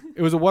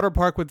 It was a water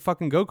park with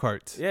fucking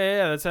go-karts.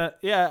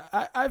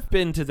 I've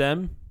been to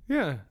them.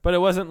 Yeah. But it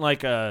wasn't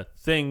like a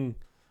thing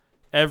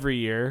every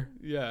year.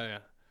 Yeah.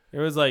 It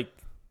was like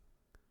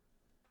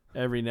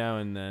every now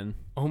and then.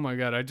 Oh my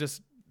God. I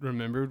just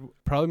remembered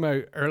probably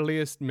my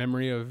earliest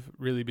memory of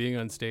really being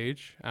on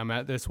stage. I'm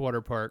at this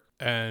water park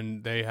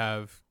and they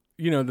have,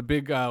 the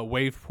big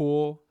wave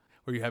pool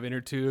where you have inner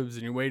tubes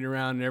and you're waiting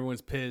around and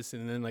everyone's pissed.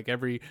 And then like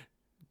every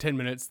 10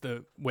 minutes,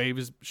 the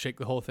waves shake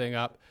the whole thing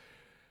up.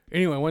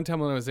 Anyway, one time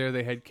when I was there,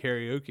 they had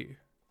karaoke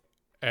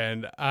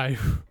and I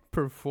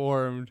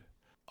performed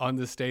on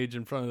the stage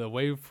in front of the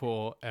wave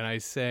pool and I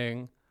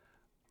sang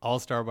All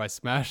Star by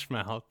Smash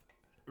Mouth.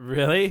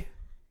 Really?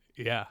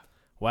 Yeah.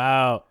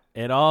 Wow.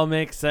 It all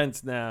makes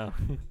sense now.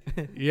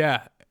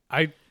 Yeah.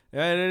 I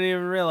didn't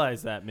even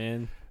realize that,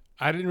 man.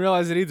 I didn't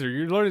realize it either.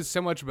 You're learning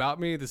so much about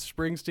me. The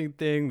Springsteen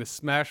thing, the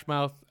Smash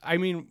Mouth. I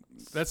mean,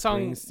 that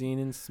song.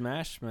 Springsteen and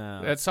Smash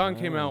Mouth. That song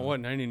came out,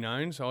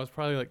 99? So I was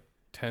probably like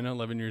 10,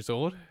 11 years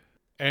old.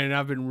 And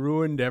I've been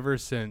ruined ever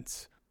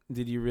since.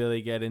 Did you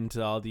really get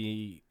into all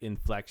the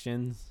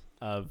inflections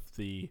of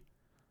the,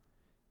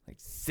 like,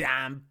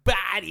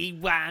 somebody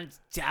wants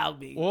to tell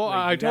me? Well, like,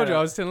 I told you,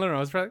 I was 10, 11. I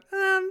was probably like,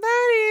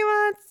 somebody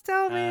wants to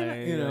tell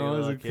me. I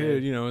was a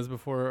kid. It was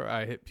before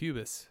I hit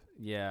pubis.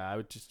 Yeah, I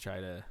would just try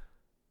to.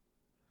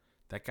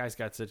 That guy's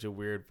got such a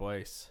weird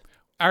voice.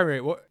 All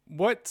right,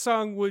 what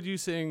song would you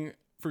sing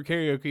for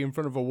karaoke in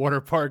front of a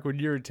water park when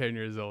you were 10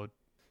 years old?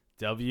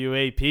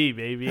 WAP,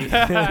 baby.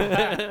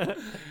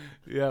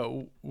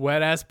 Yeah,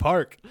 wet ass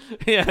park.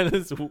 Yeah,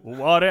 this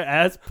water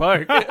ass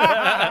park.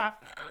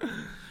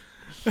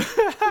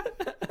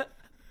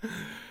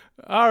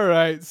 All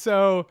right,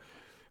 so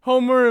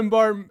Homer and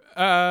Bart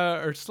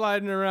are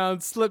sliding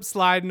around,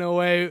 sliding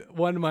away,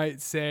 one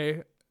might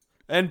say.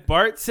 And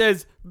Bart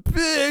says,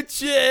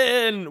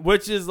 bitchin',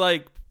 which is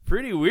like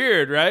pretty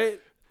weird, right?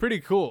 Pretty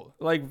cool.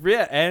 Like,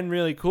 yeah, and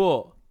really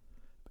cool.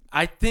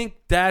 I think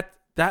that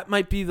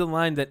might be the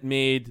line that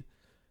made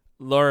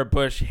Laura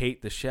Bush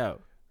hate the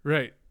show.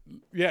 Right.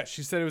 Yeah,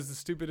 she said it was the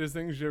stupidest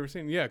thing she's ever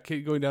seen. Yeah,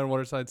 kid going down a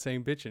water slide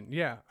saying bitchin'.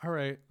 Yeah, all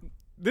right.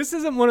 This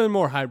isn't one of the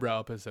more highbrow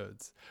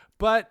episodes,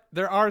 but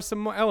there are some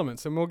more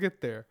elements, and we'll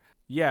get there.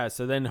 Yeah,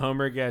 so then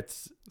Homer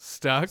gets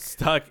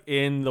stuck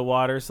in the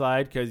water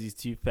slide because he's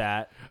too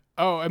fat.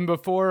 Oh, and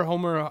before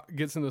Homer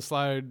gets in the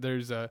slide,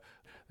 there's a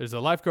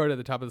lifeguard at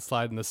the top of the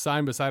slide, and the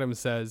sign beside him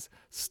says,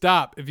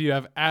 "Stop if you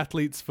have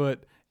athlete's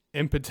foot,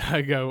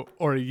 impetigo,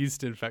 or a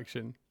yeast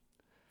infection."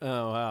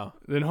 Oh, wow.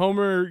 Then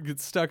Homer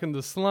gets stuck in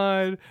the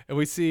slide, and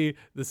we see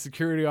the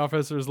security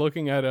officers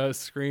looking at a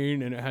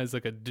screen, and it has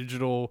like a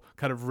digital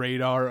kind of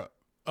radar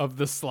of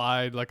the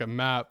slide, like a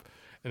map.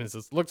 And it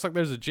says, "Looks like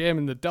there's a jam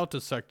in the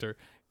Delta sector.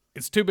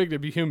 It's too big to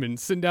be human.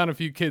 Send down a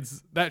few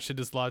kids. That should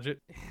dislodge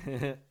it."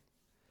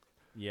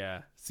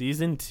 Yeah.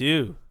 Season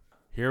 2.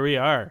 Here we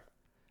are.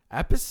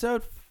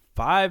 Episode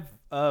 5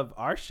 of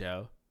our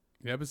show.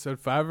 Episode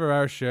 5 of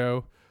our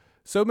show.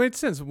 So it made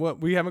sense.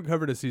 We haven't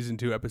covered a season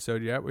 2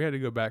 episode yet. We had to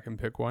go back and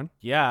pick one.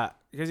 Yeah,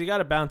 because you got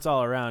to bounce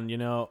all around,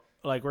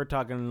 like we're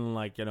talking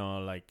like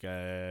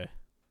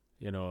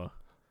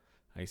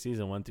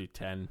season 1 through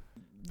 10,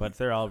 but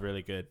they're all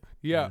really good.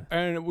 Yeah,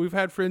 and we've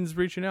had friends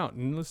reaching out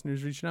and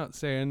listeners reaching out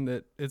saying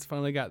that it's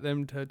finally got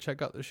them to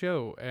check out the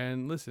show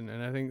and listen,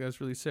 and I think that's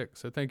really sick.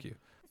 So thank you.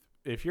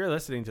 If you're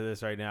listening to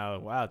this right now,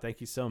 wow,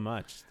 thank you so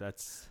much.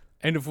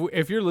 And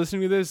if you're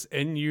listening to this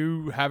and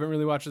you haven't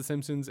really watched The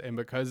Simpsons, and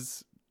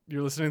because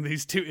you're listening to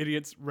these two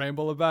idiots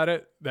ramble about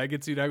it, that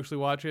gets you to actually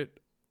watch it,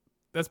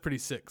 that's pretty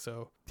sick.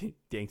 So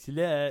thanks a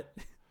lot.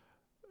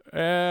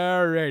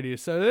 Alrighty,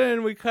 so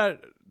then we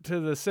cut to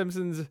The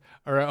Simpsons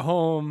are at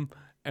home,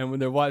 and when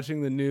they're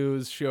watching the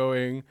news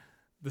showing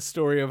the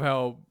story of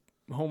how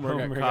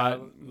Homer got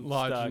caught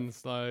lodged in the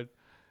slide.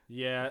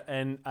 Yeah,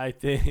 and I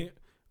think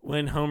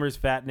when Homer's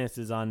fatness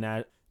is on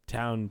that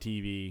town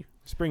TV,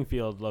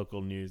 Springfield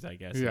local news, I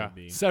guess. Yeah, would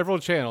be. Several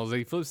channels.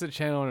 He flips the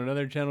channel and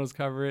another channels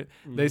cover it.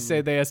 Mm-hmm. They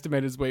say they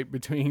estimate his weight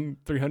between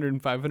 300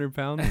 and 500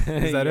 pounds.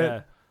 Is that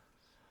it?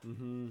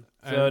 Mm-hmm.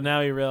 So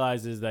now he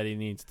realizes that he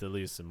needs to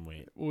lose some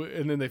weight.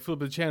 And then they flip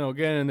the channel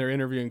again, and they're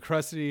interviewing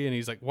Krusty, and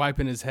he's like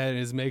wiping his head, and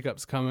his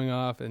makeup's coming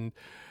off, and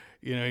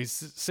he's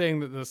saying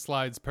that the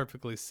slide's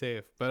perfectly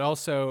safe. But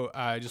also,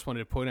 I just wanted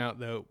to point out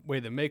the way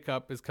the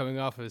makeup is coming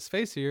off of his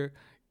face here.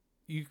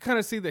 You kind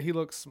of see that he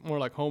looks more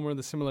like Homer.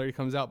 The similarity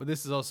comes out, but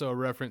this is also a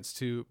reference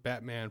to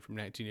Batman from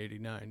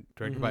 1989,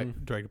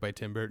 directed by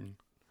Tim Burton,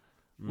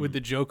 with the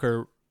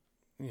Joker,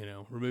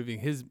 removing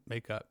his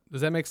makeup.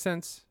 Does that make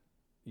sense?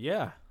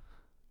 Yeah.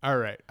 All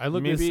right. I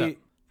looked this up.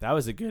 That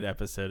was a good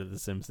episode of The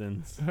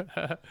Simpsons.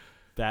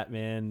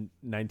 Batman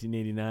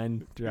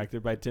 1989,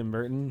 directed by Tim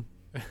Burton.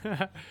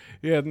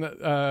 Yeah,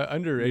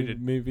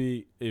 underrated.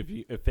 Maybe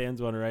if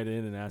fans want to write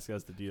in and ask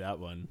us to do that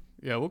one.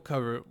 Yeah, we'll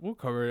cover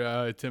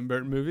a Tim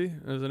Burton movie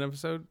as an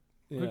episode.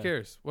 Yeah. Who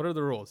cares? What are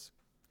the rules?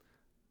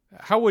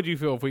 How would you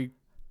feel if we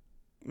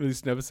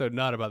Released an episode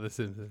not about The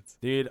Simpsons.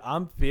 Dude,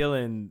 I'm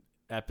feeling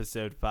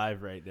episode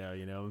 5 right now,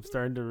 you know? I'm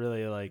starting to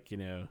really like, you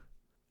know...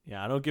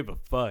 Yeah, I don't give a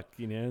fuck,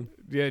 you know?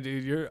 Yeah,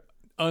 dude, you're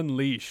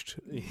unleashed.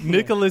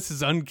 Nicholas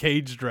is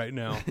uncaged right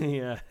now.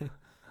 Yeah.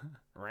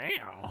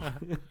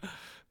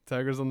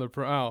 Tiger's on the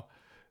prowl.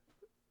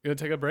 You gonna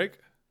take a break?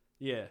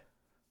 Yeah.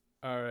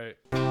 All right.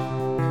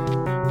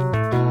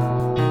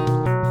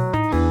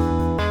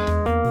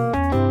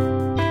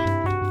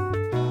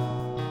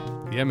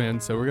 Yeah, man.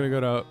 So we're gonna go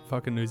to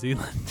fucking New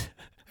Zealand.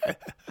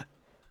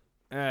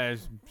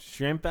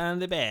 Shrimp on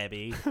the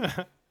baby.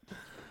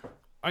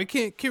 I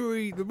can't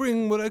carry the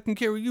ring, but I can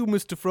carry you,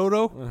 Mr.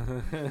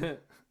 Frodo.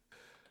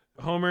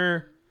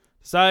 Homer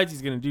decides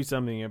he's going to do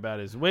something about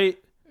his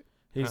weight.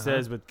 He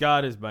says, with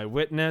God as my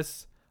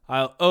witness,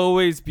 I'll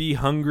always be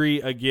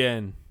hungry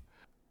again.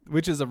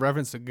 Which is a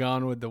reference to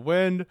Gone with the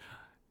Wind,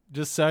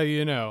 just so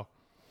you know.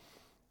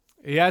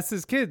 He asks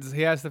his kids,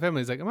 he asks the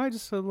family, he's like, am I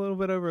just a little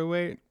bit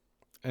overweight?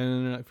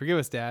 And forgive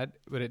us, Dad,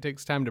 but it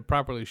takes time to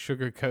properly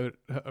sugarcoat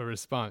a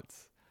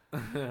response.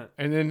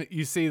 And then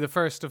you see the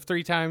first of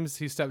 3 times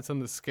he steps on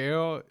the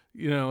scale.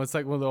 You know, it's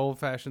like one of the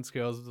old-fashioned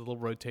scales with a little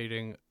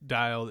rotating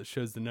dial that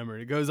shows the number.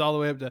 It goes all the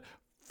way up to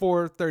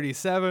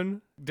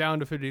 437,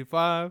 down to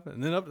 55,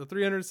 and then up to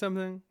 300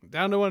 something,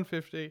 down to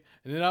 150,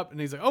 and then up,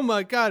 and he's like, oh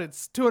my God,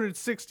 it's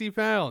 260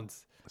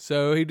 pounds.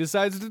 So he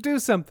decides to do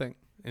something,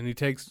 and he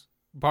takes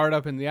Bart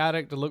up in the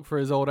attic to look for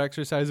his old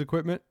exercise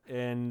equipment.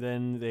 And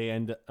then they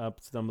end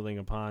up stumbling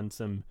upon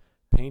some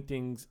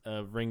paintings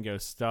of Ringo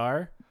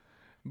Starr.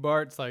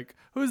 Bart's like,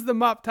 who's the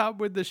mop top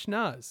with the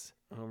schnoz?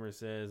 Homer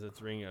says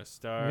it's Ringo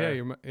Starr.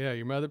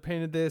 Your mother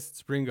painted this.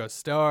 It's Ringo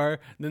Starr.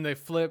 And then they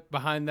flip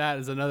behind that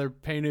is another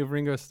painting of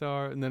Ringo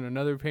Starr, and then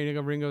another painting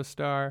of Ringo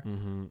Starr.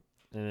 Mm-hmm.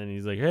 And then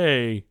he's like,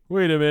 hey,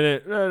 wait a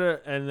minute.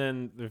 And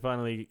then they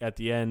finally, at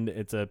the end,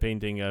 it's a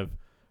painting of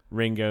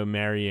Ringo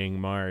marrying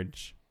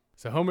Marge.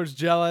 So Homer's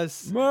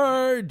jealous.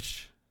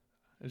 Marge!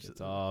 It's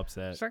all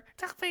upset. She's like,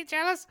 don't be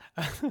jealous.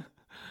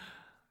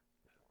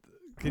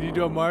 Can you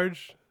do a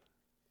Marge?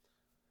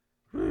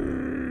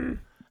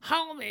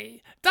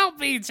 Homie, don't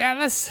be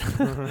jealous.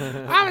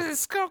 I was a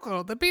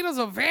schoolgirl. The Beatles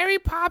were very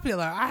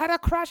popular. I had a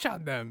crush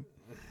on them.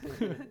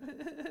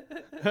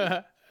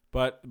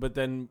 But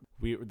then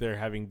they're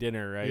having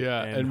dinner, right?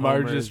 Yeah, and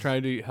Marge is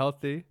trying to eat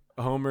healthy.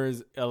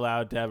 Homer's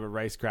allowed to have a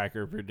rice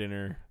cracker for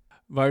dinner.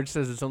 Marge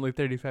says it's only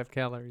 35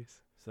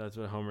 calories. So that's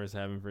what Homer's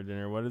having for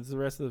dinner. What is the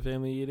rest of the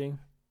family eating?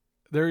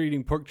 They're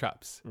eating pork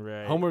chops.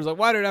 Right. Homer's like,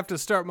 why did I have to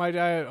start my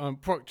diet on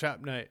pork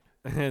chop night?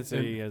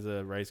 So he has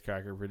a rice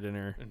cracker for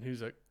dinner. And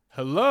he's like,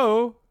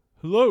 hello,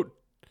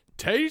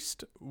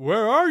 taste,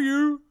 where are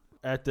you?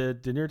 At the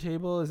dinner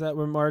table, is that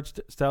when Marge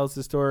tells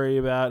the story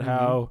about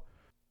how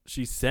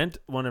she sent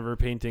one of her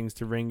paintings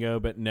to Ringo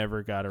but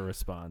never got a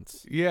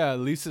response? Yeah,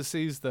 Lisa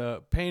sees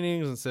the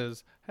paintings and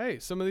says, hey,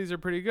 some of these are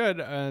pretty good.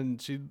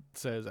 And she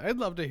says, I'd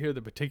love to hear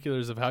the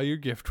particulars of how your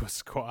gift was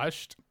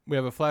squashed. We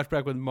have a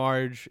flashback with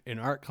Marge in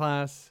art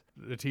class.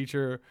 The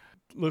teacher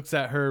looks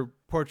at her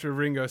portrait of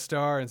Ringo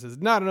Starr and says,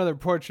 not another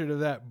portrait of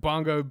that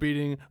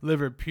bongo-beating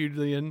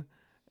Liverpudlian.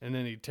 And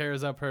then he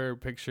tears up her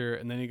picture,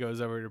 and then he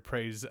goes over to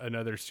praise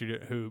another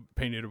student who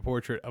painted a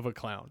portrait of a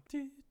clown.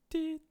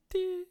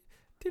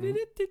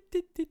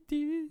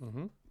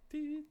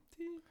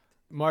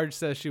 Marge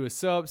says she was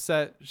so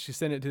upset, she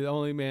sent it to the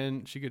only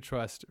man she could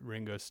trust,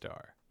 Ringo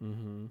Starr.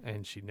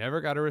 And she never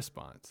got a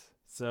response.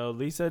 So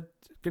Lisa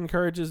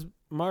encourages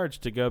Marge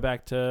to go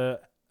back to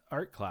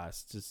art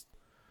class. Just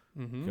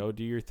go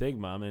do your thing,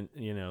 Mom. And,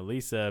 you know,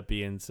 Lisa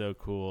being so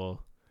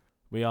cool.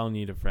 We all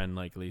need a friend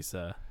like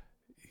Lisa.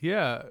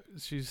 Yeah,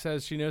 she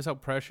says she knows how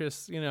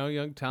precious, you know,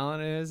 young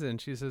talent is. And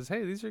she says,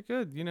 hey, these are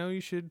good. You know,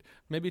 you should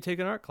maybe take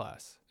an art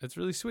class. It's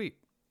really sweet.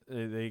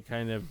 They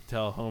kind of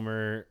tell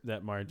Homer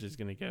that Marge is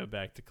going to go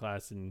back to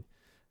class. And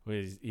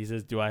he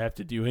says, do I have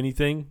to do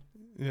anything?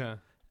 Yeah.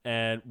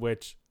 And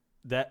which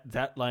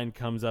that line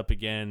comes up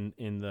again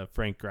in the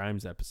Frank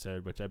Grimes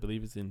episode, which I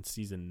believe is in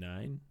season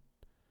 9.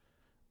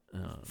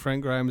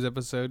 Frank Grimes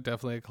episode,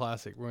 definitely a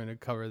classic. We're going to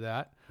cover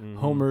that.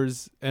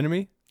 Homer's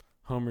enemy.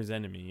 Homer's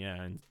enemy,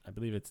 yeah, and I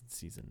believe it's in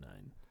season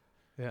 9.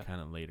 Yeah,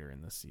 kind of later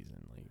in the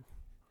season.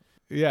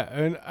 Yeah,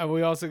 and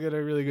we also get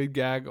a really good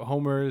gag.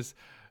 Homer's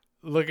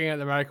looking at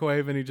the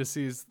microwave, and he just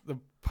sees the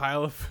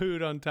pile of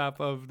food on top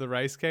of the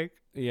rice cake.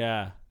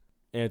 Yeah,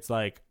 it's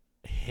like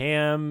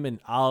ham and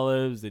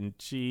olives and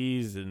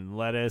cheese and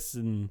lettuce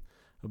and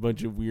a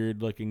bunch of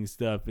weird looking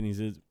stuff, and he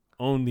says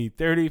only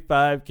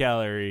 35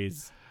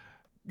 calories.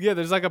 Yeah,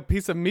 there's like a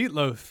piece of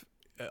meatloaf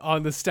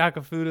on the stack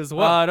of food as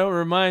well. Don't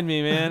remind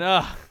me, man.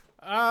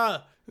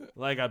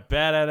 Like a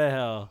bat out of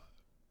hell.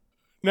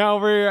 Now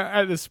we're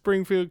at the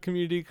Springfield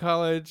Community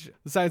College.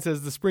 The sign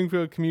says the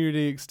Springfield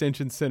Community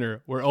Extension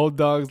Center, where old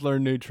dogs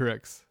learn new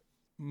tricks.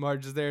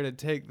 Marge is there to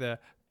take the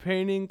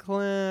painting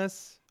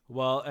class.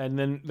 Well, and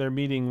then they're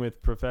meeting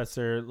with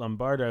Professor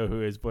Lombardo,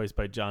 who is voiced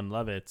by John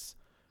Lovitz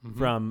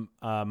from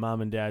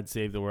Mom and Dad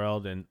Save the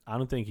World, and I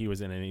don't think he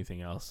was in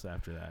anything else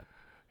after that.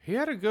 He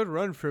had a good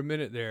run for a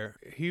minute there.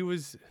 He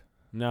was...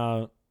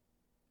 No,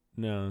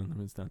 No,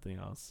 there's nothing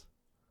else.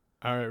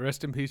 All right,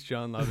 rest in peace,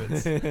 John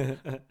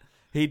Lovitz.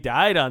 He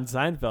died on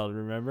Seinfeld,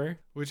 remember?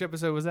 Which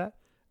episode was that?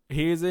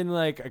 He was in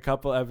like a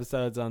couple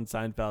episodes on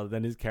Seinfeld,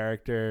 then his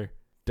character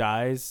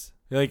dies.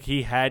 Like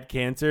he had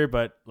cancer,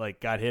 but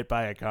like got hit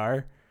by a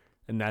car,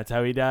 and that's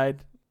how he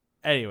died.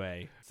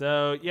 Anyway,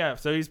 so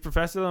he's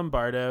Professor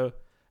Lombardo,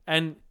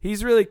 and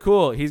he's really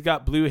cool. He's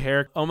got blue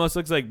hair, almost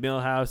looks like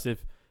Milhouse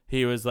if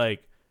he was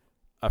like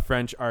a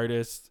French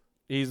artist.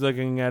 He's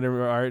looking at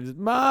her art,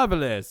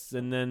 marvelous,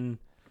 and then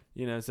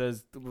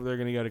says they're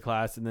gonna go to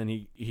class, and then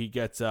he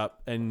gets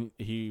up and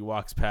he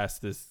walks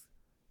past this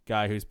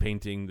guy who's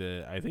painting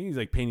he's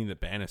like painting the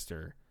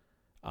banister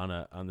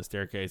on the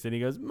staircase, and he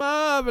goes,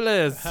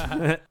 marvelous.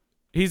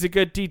 He's a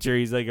good teacher.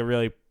 He's like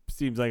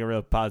seems like a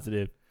real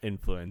positive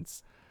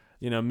influence.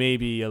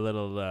 Maybe a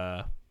little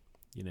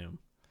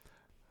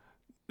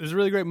There's a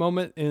really great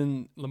moment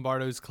in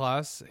Lombardo's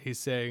class. He's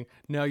saying,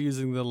 now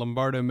using the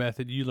Lombardo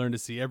method, you learn to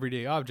see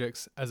everyday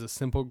objects as a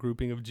simple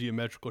grouping of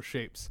geometrical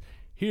shapes.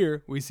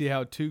 Here, we see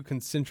how two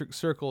concentric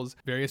circles,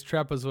 various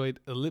trapezoid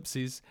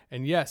ellipses,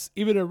 and yes,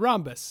 even a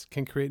rhombus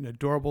can create an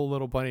adorable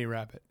little bunny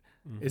rabbit.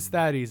 Mm-hmm. It's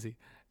that easy.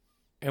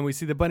 And we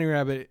see the bunny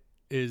rabbit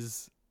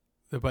is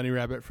the bunny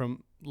rabbit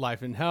from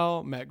Life in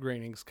Hell, Matt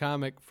Groening's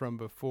comic from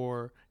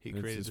before he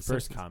created his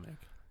first comic.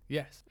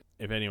 Yes.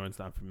 If anyone's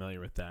not familiar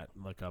with that,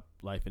 look up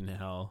Life in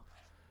Hell.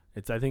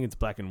 I think it's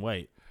black and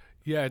white.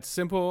 Yeah, it's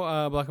simple,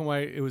 black and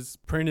white. It was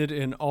printed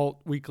in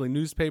alt weekly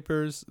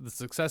newspapers. The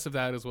success of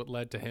that is what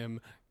led to him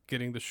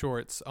getting the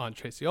shorts on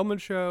Tracy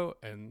Ullman's show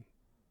and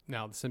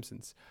now The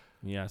Simpsons.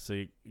 Yeah, so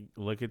you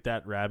look at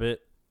that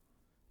rabbit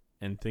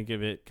and think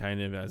of it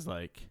kind of as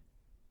like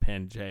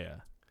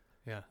Pangea.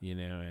 Yeah.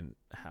 And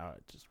how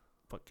it just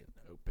fucking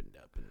opened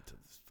up into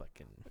this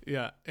fucking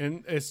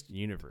and it's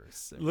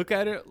universe. Look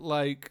at it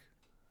like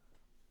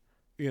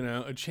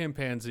a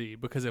chimpanzee,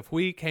 because if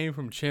we came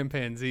from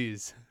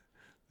chimpanzees,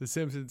 The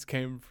Simpsons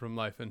came from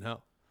Life in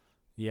Hell.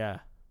 Yeah.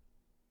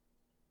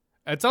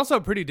 It's also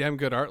a pretty damn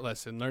good art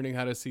lesson, learning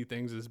how to see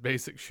things as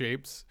basic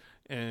shapes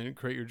and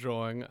create your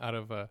drawing out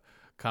of a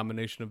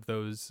combination of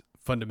those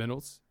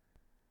fundamentals.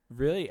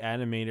 Really,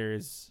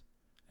 animators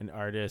and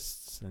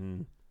artists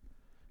and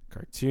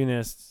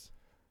cartoonists,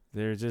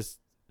 they're just,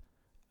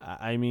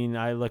 I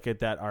look at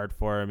that art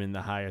form in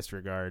the highest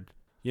regard.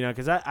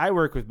 Because I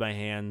work with my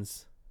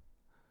hands.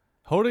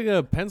 Holding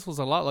a pencil is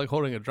a lot like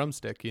holding a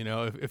drumstick,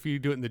 if you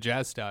do it in the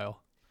jazz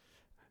style.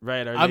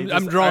 Right.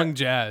 I'm drawing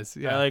jazz.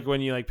 Yeah. I like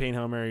when you like paint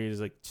Homer, you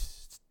just like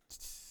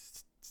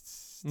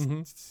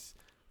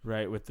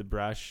right with the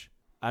brush.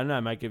 I don't know. I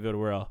might give it a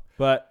whirl,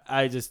 but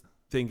I just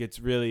think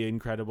it's really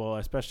incredible,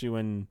 especially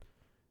when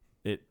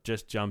it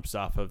just jumps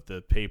off of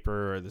the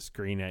paper or the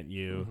screen at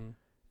you,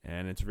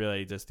 and it's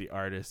really just the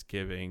artist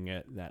giving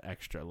it that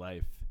extra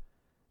life.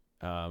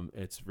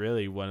 It's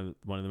really one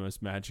of the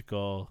most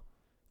magical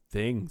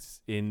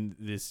things in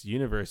this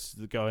universe.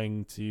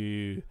 Going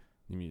to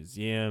the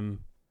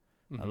museum.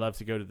 I love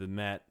to go to the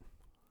Met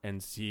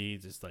and see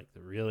just like the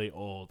really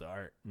old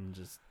art and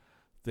just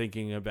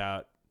thinking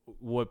about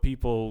what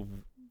people.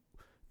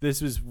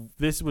 This was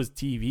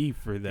TV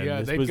for them.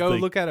 Yeah, they'd go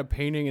look at a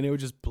painting and it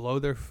would just blow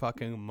their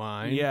fucking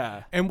mind.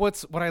 Yeah. And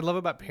what I love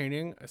about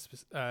painting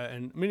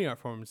and many art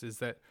forms is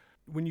that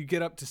when you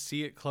get up to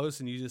see it close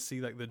and you just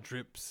see like the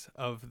drips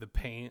of the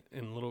paint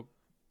and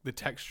the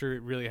texture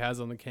it really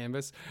has on the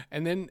canvas.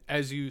 And then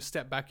as you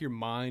step back, your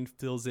mind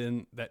fills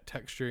in that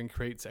texture and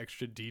creates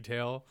extra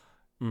detail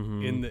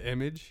in the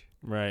image.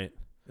 Right.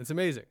 It's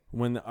amazing.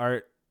 When the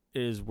art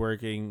is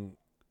working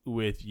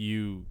with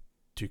you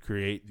to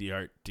create the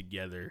art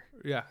together.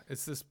 Yeah,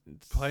 it's this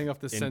playing off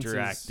the senses.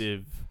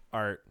 Interactive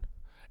art.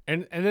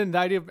 And then the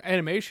idea of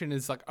animation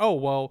is like, oh,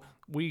 well,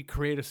 we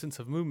create a sense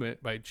of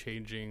movement by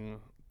changing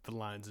the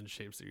lines and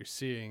shapes that you're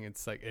seeing.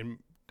 It's like, and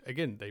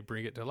again, they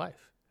bring it to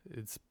life.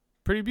 It's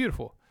pretty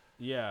beautiful.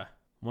 Yeah,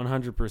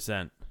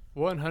 100%.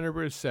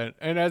 100%.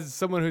 And as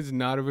someone who's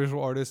not a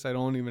visual artist, I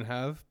don't even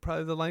have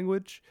probably the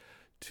language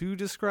to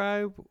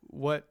describe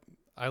what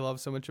I love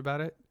so much about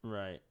it.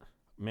 Right.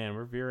 Man,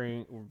 we're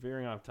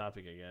veering off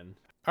topic again.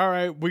 All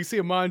right, we see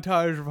a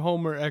montage of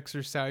Homer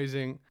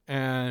exercising,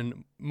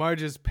 and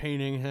Marge is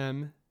painting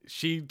him.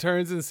 She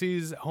turns and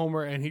sees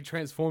Homer, and he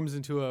transforms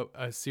into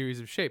a series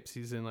of shapes.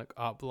 He's in like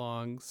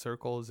oblong,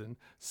 circles, and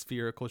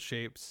spherical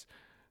shapes.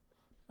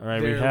 All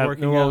right, we have.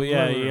 Well,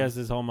 yeah, he has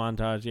this whole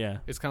montage. Yeah,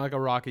 it's kind of like a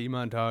Rocky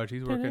montage.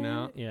 He's working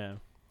out. Yeah,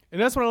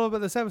 and that's what I love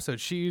about this episode.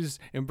 She's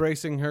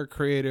embracing her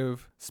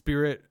creative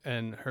spirit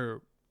and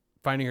her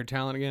finding her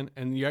talent again.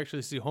 And you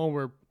actually see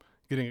Homer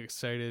getting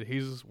excited.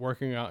 He's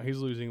working out. He's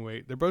losing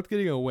weight. They're both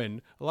getting a win.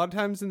 A lot of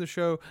times in the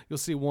show, you'll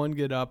see one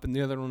get up and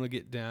the other one will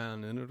get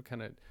down, and it'll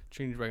kind of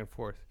change back and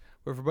forth.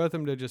 But for both of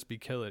them to just be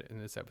kill it in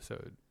this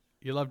episode,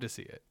 you love to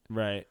see it.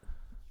 Right.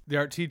 The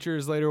art teacher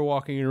is later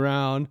walking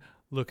around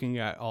looking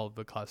at all of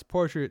the class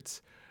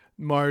portraits.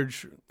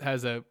 Marge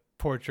has a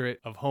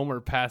portrait of Homer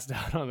passed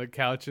out on the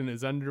couch in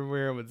his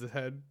underwear with his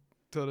head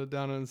tilted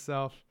down on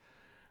himself.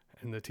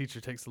 And the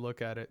teacher takes a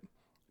look at it,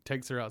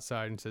 takes her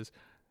outside and says,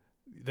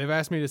 they've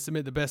asked me to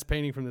submit the best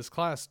painting from this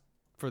class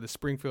for the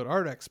Springfield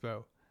Art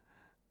Expo.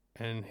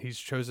 And he's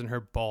chosen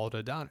her bald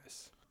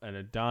Adonis. An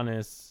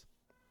Adonis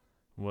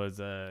was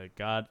a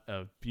god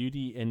of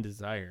beauty and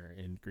desire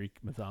in Greek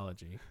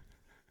mythology.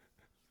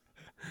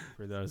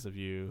 For those of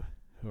you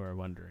who are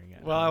wondering.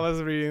 Well, I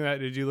wasn't reading that.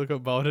 Did you look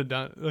up bald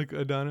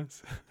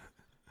Adonis?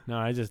 No,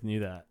 I just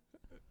knew that.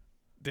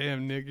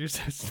 Damn, Nick, you're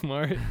so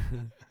smart.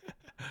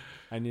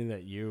 I knew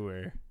that you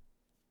were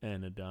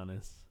an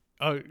Adonis.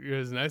 Oh, you're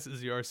as nice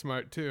as you are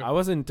smart, too. I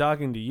wasn't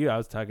talking to you. I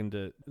was talking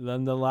to the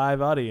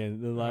live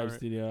audience, the live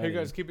studio Hey, audience.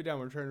 guys, keep it down.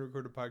 We're trying to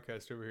record a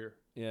podcast over here.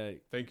 Yeah.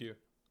 Thank you.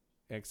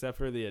 Except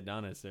for the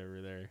Adonis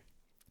over there.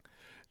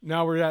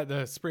 Now we're at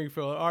the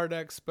Springfield Art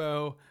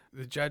Expo.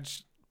 The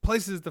judge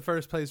places the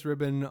first place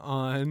ribbon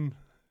on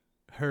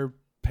her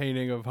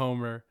painting of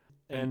Homer.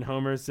 And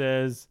Homer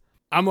says,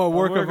 I'm a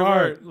work of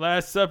art.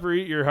 Last supper,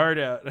 eat your heart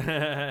out.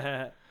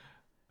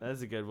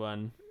 That's a good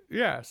one.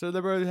 Yeah, so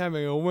they're both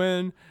having a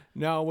win.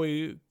 Now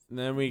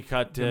then we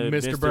cut to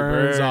Mr.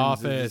 Burns'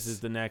 office. This is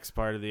the next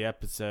part of the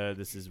episode.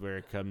 This is where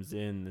it comes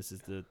in. This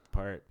is the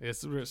part. This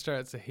is where it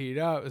starts to heat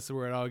up. This is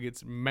where it all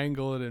gets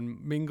mangled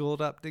and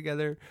mingled up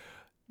together.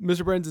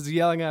 Mr. Burns is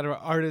yelling at our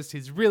artist.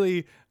 He's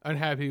really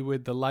unhappy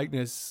with the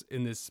likeness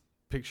in this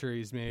picture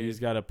he's made. He's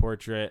got a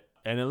portrait,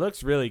 and it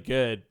looks really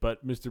good,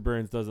 but Mr.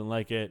 Burns doesn't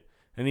like it.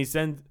 And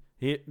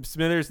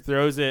Smithers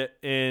throws it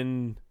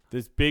in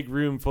this big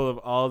room full of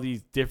all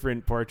these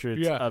different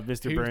portraits of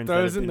Mr. Burns. He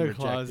throws it in the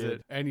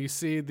closet, and you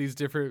see these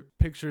different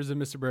pictures of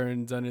Mr.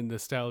 Burns done in the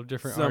style of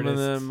different artists. Some of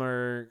them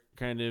are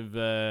kind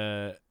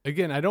of...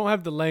 Again, I don't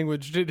have the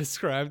language to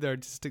describe the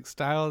artistic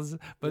styles,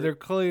 but they're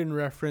clearly in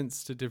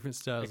reference to different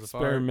styles of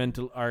art.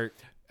 Experimental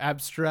art.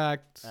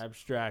 Abstract.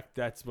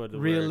 That's what the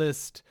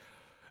realist.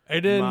 word.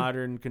 And then,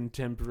 modern,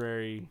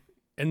 contemporary.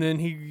 And then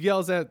he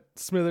yells at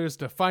Smithers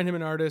to find him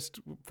an artist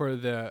for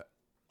the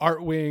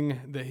art wing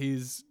that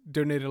he's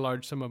donated a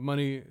large sum of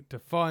money to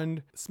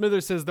fund.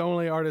 Smithers says the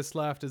only artist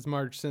left is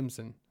Marge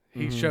Simpson.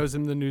 He shows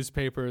him the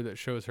newspaper that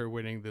shows her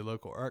winning the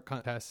local art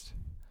contest.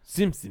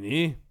 Simpson,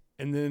 eh?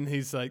 And then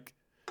he's like,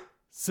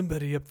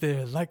 somebody up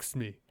there likes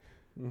me.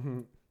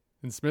 And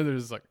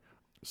Smithers is like,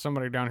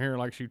 somebody down here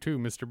likes you too,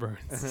 Mr.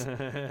 Burns.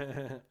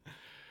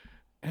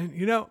 And,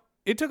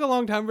 it took a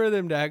long time for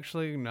them to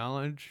actually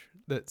acknowledge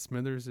that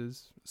Smithers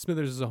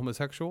is a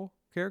homosexual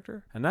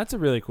character. And that's a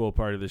really cool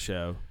part of the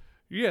show.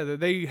 Yeah,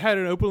 they had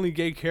an openly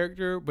gay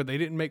character, but they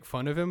didn't make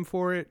fun of him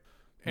for it.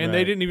 And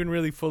they didn't even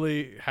really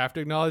fully have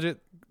to acknowledge it.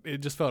 It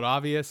just felt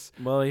obvious.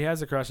 Well, he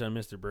has a crush on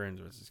Mr. Burns,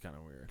 which is kind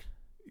of weird.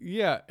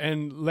 Yeah,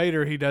 and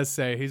later he does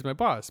say he's my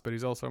boss, but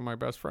he's also my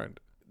best friend.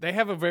 They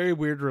have a very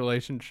weird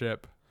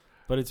relationship.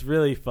 But it's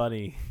really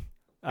funny.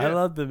 Yeah. I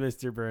love the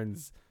Mr.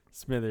 Burns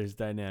Smithers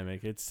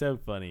dynamic. It's so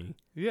funny.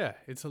 Yeah,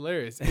 it's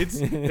hilarious.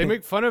 They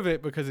make fun of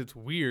it because it's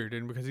weird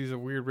and because he's a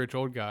weird rich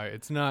old guy.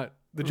 It's not,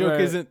 the joke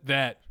isn't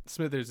that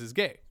Smithers is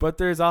gay. But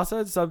there's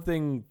also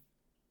something,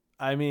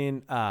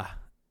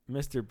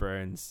 Mr.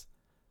 Burns,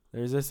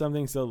 there's just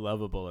something so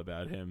lovable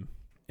about him.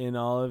 In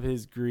all of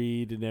his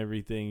greed and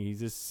everything, he's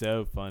just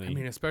so funny. I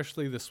mean,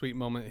 especially the sweet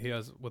moment he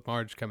has with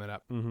Marge coming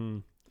up. Mm-hmm.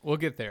 We'll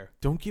get there.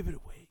 Don't give it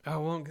away. I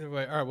won't give it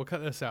away. All right, we'll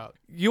cut this out.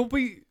 You'll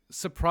be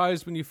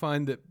surprised when you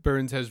find that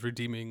Burns has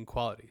redeeming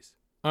qualities.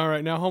 All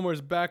right, now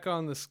Homer's back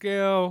on the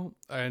scale,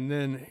 and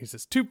then he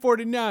says,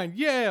 249.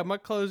 Yeah, my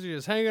clothes are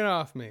just hanging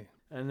off me.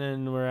 And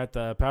then we're at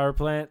the power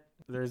plant.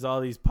 There's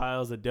all these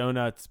piles of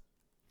donuts.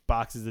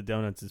 Boxes of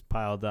donuts is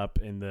piled up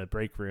in the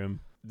break room.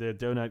 The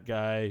donut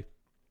guy,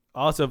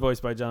 also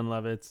voiced by John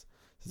Lovitz,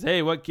 says,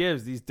 hey, what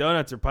gives? These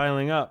donuts are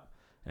piling up.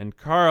 And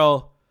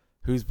Carl,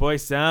 whose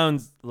voice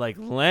sounds like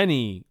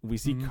Lenny. We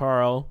see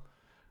Carl,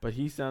 but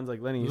he sounds like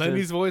Lenny.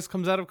 Lenny's voice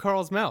comes out of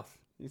Carl's mouth.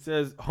 He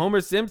says,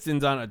 Homer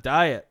Simpson's on a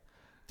diet.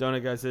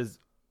 Donut guy says,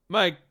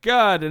 my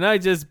God, and I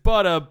just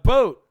bought a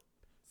boat.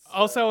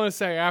 Also, I want to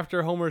say,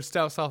 after Homer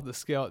steps off the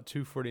scale at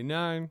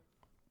 249,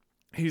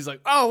 he's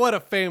like, oh, what a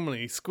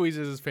family. He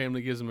squeezes his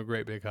family, gives him a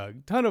great big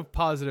hug. Ton of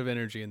positive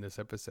energy in this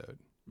episode.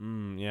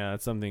 Yeah,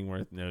 that's something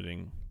worth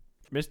noting.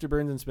 Mr.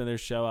 Burns and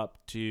Smithers show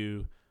up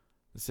to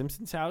the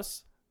Simpsons'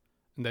 house.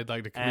 And they'd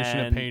like to commission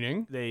a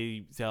painting.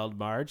 They tell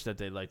Marge that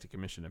they'd like to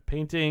commission a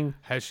painting.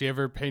 Has she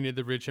ever painted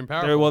the rich and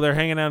powerful? They're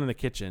hanging out in the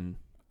kitchen.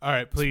 All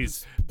right,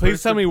 please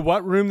tell me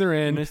what room they're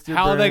in, Mr.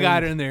 how they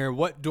got Burns. in there,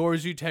 what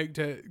doors you take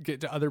to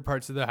get to other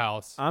parts of the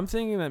house. I'm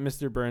thinking that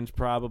Mr. Burns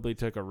probably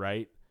took a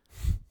right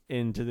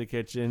into the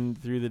kitchen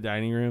through the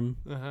dining room,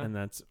 and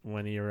that's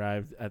when he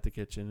arrived at the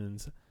kitchen.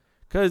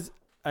 Because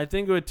I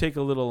think it would take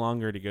a little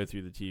longer to go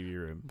through the TV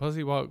room. Plus,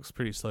 he walks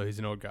pretty slow. He's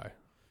an old guy.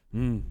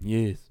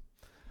 Yes.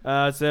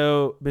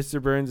 So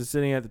Mr. Burns is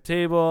sitting at the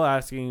table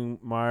asking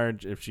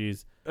Marge if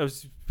she's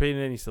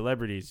painted any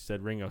celebrities. She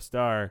said Ringo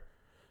Starr.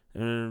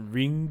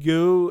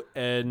 Ringo,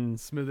 and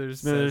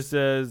Smithers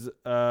says,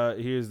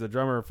 here's the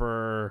drummer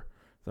for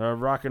the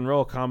rock and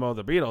roll combo,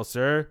 the Beatles,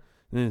 sir.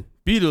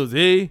 Beatles,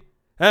 eh?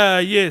 Ah,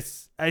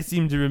 yes. I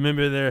seem to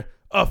remember their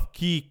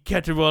off-key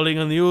caterwauling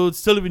on the old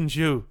Sullivan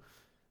Show.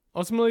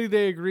 Ultimately,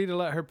 they agree to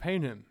let her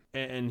paint him.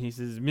 And he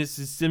says,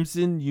 Mrs.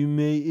 Simpson, you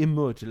may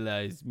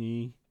immortalize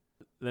me.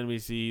 Then we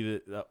see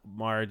that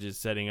Marge is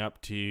setting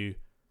up to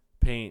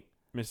paint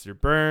Mr.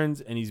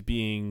 Burns, and he's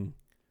being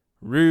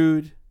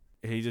rude.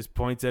 He just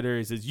points at her.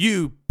 He says,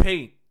 you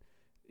paint.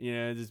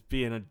 Just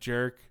being a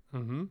jerk.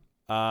 Mm-hmm.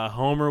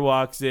 Homer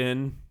walks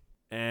in,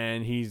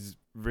 and he's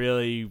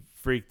really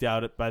freaked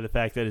out by the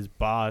fact that his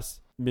boss,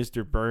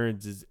 Mr.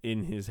 Burns, is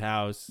in his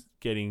house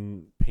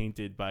getting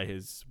painted by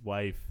his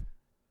wife.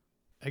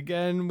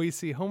 Again, we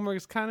see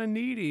Homer's kind of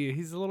needy.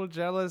 He's a little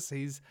jealous.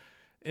 He's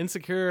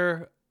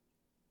insecure.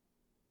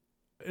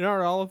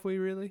 Aren't all of we,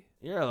 really?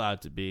 You're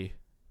allowed to be.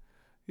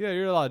 Yeah,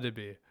 you're allowed to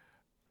be.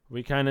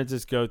 We kind of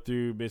just go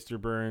through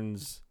Mr.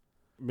 Burns.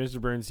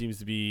 Mr. Burns seems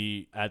to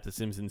be at the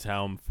Simpsons'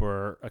 home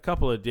for a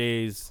couple of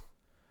days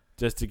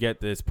just to get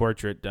this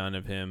portrait done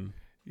of him.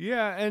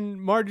 Yeah, and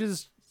Marge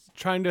is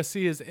trying to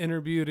see his inner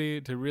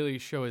beauty to really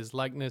show his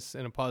likeness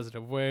in a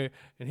positive way.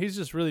 And he's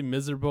just really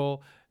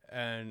miserable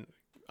and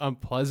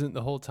unpleasant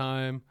the whole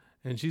time.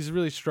 And she's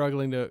really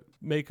struggling to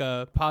make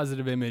a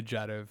positive image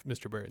out of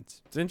Mr.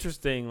 Burns. It's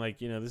interesting,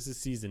 this is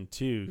season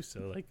 2,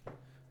 so,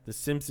 the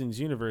Simpsons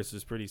universe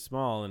is pretty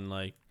small,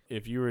 and,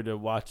 if you were to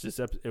watch this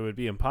episode, it would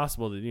be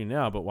impossible to do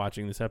now, but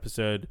watching this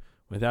episode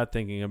without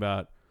thinking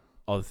about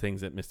all the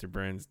things that Mr.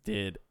 Burns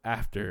did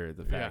after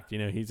the fact.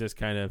 Yeah. He's just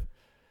kind of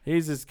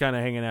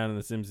hanging out in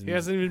the Simpsons. He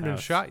hasn't even house.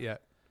 been shot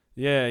yet.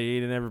 Yeah, he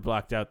never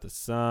blocked out the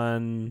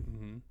sun.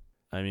 Mm-hmm.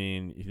 I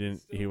mean,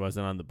 he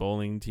wasn't on the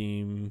bowling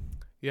team.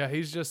 Yeah,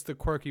 he's just the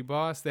quirky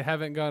boss. They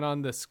haven't gone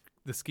on the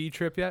ski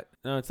trip yet?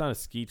 No, it's not a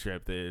ski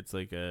trip. It's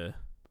like a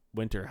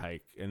winter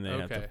hike, and they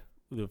have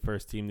the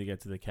first team to get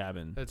to the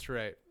cabin. That's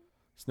right.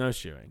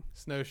 Snowshoeing.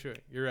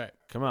 You're right.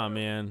 Come on,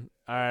 man.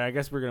 All right, I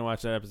guess we're going to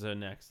watch that episode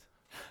next.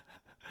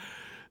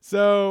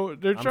 So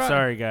they're trying. I'm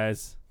sorry,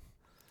 guys.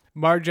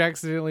 Marge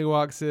accidentally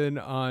walks in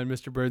on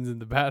Mr. Burns in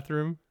the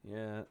bathroom.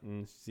 Yeah,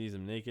 and sees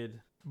him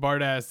naked.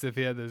 Bart asks if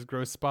he had those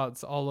gross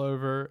spots all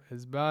over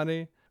his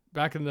body.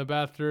 Back in the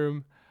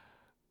bathroom,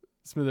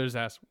 Smithers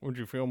asks, would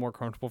you feel more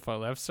comfortable if I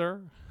left,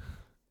 sir?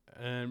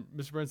 And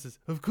Mr. Burns says,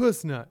 of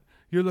course not.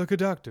 You're like a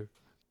doctor.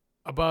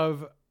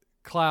 Above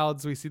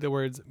clouds, we see the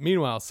words,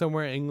 meanwhile,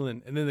 somewhere in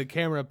England. And then the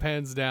camera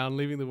pans down,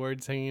 leaving the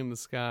words hanging in the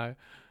sky.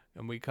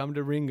 And we come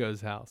to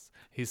Ringo's house.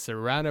 He's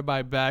surrounded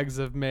by bags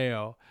of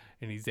mail,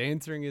 and he's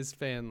answering his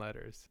fan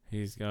letters.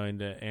 He's going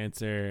to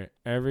answer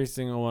every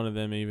single one of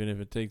them, even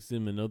if it takes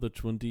him another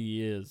 20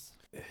 years.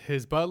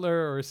 His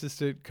butler or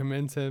assistant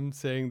commends him,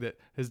 saying that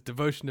his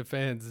devotion to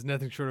fans is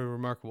nothing short of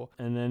remarkable.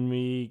 And then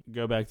we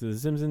go back to the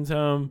Simpsons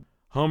home.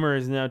 Homer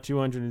is now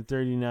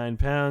 239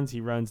 pounds.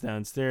 He runs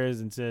downstairs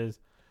and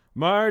says,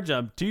 Marge,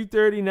 I'm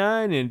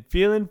 239 and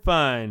feeling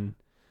fine.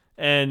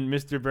 And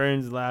Mr.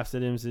 Burns laughs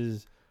at him and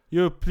says,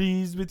 you're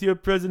pleased with your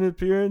present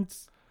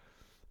appearance?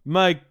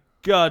 My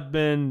God,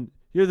 man,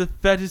 you're the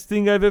fattest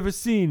thing I've ever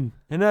seen,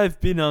 and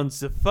I've been on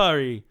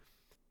safari.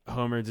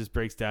 Homer just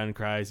breaks down and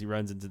cries. He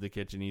runs into the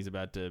kitchen. He's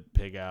about to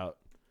pig out.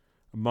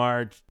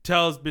 Marge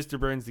tells Mr.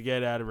 Burns to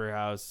get out of her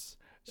house.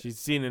 She's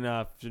seen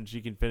enough, and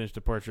she can finish the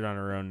portrait on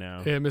her own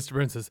now. Yeah, Mr.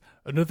 Burns says,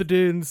 another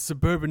day in the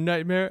suburban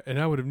nightmare, and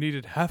I would have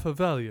needed half a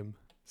Valium.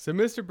 So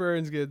Mr.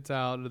 Burns gets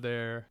out of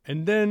there,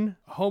 and then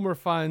Homer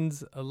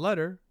finds a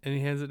letter, and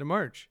he hands it to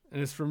Marge.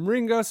 And it's from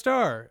Ringo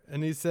Starr,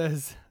 and he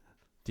says,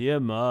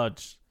 Dear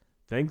Marge,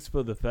 thanks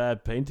for the fair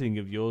painting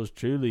of yours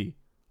truly.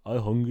 I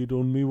hung it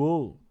on me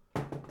wall.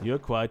 You're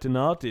quite an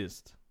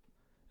artist.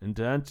 And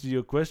to answer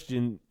your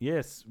question,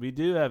 yes, we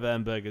do have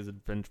hamburgers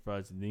and french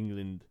fries in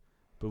England,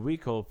 but we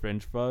call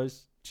french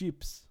fries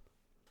chips.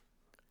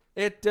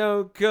 It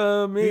don't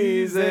come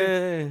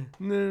easy.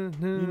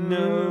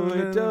 No,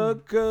 it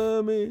don't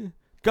come easy.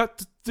 Got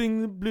to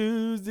sing the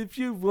blues if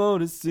you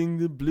want to sing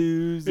the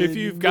blues. If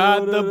you've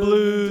got the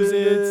blues,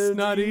 it's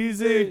not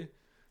easy.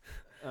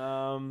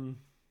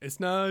 It's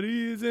not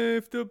easy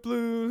if the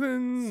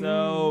blues.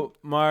 So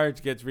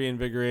Marge gets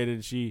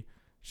reinvigorated. She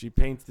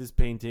paints this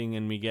painting,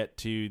 and we get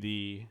to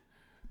the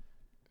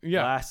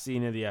last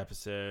scene of the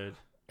episode.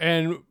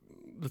 And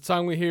the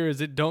song we hear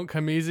is It Don't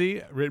Come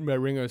Easy, written by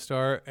Ringo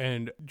Starr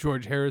and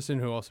George Harrison,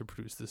 who also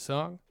produced this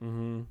song.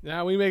 Mm-hmm.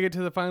 Now we make it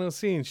to the final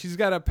scene. She's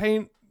got to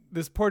paint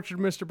this portrait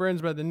of Mr.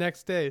 Burns by the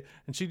next day,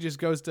 and she just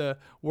goes to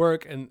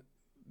work, and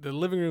the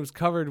living room's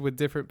covered with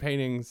different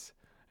paintings,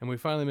 and we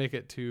finally make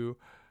it to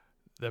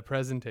the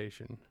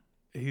presentation.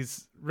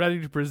 He's ready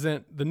to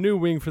present the new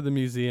wing for the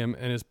museum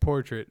and his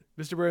portrait.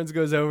 Mr. Burns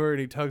goes over and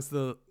he tugs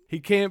he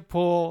can't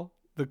pull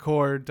the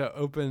cord to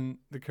open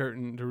the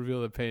curtain to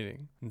reveal the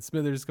painting. And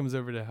Smithers comes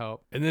over to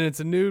help. And then it's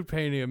a nude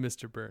painting of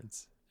Mr.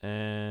 Burns.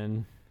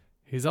 And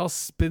he's all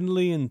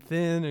spindly and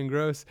thin and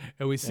gross.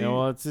 And we see... Yeah,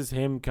 well, it's just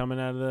him coming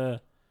out of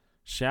the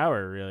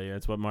shower, really.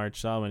 That's what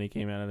Marge saw when he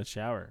came out of the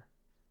shower.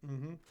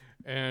 Mm-hmm.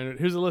 And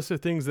here's a list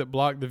of things that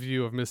block the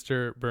view of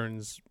Mr.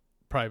 Burns'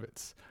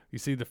 privates. You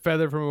see the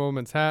feather from a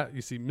woman's hat.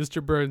 You see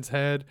Mr. Burns'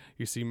 head.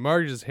 You see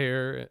Marge's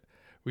hair.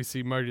 We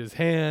see Marge's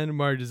hand,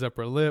 Marge's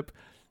upper lip,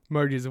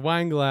 Marge's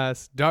wine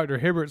glass, Dr.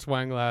 Hibbert's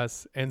wine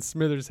glass, and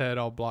Smithers' head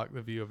all block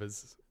the view of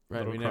his Right,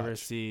 little we crotch. never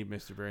see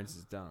Mr. Burns'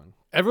 dong.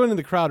 Everyone in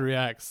the crowd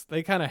reacts.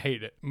 They kind of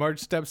hate it. Marge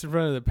steps in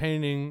front of the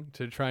painting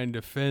to try and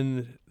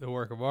defend the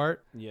work of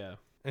art. Yeah.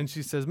 And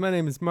she says, "My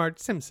name is Marge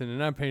Simpson,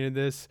 and I painted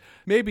this.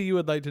 Maybe you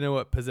would like to know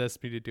what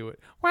possessed me to do it."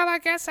 "Well, I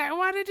guess I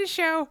wanted to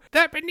show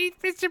that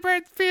beneath Mr.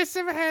 Burns'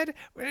 fearsome head,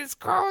 with his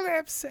cruel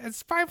lips and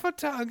spiteful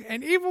tongue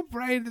and evil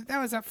brain, that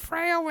there was a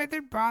frail,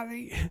 withered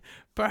body,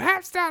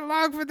 perhaps not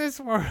long for this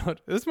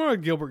world." This is more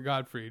like Gilbert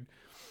Gottfried.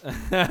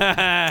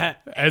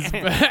 as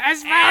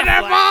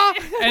wonderful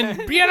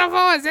and beautiful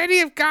as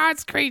any of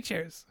God's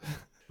creatures.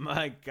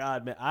 My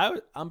God, man.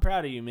 I'm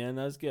proud of you, man.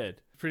 That was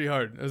good. Pretty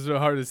hard. This is the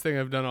hardest thing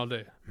I've done all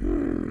day.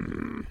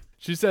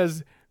 She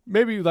says,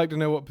 "Maybe you'd like to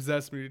know what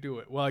possessed me to do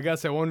it. Well, I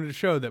guess I wanted to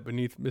show that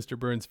beneath Mr.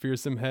 Burns'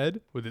 fearsome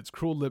head, with its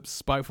cruel lips,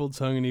 spiteful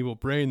tongue, and evil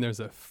brain, there's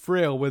a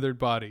frail, withered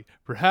body,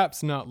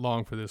 perhaps not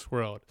long for this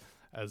world,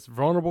 as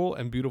vulnerable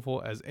and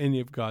beautiful as any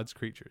of God's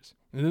creatures."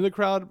 And then the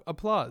crowd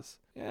applauds.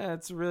 Yeah,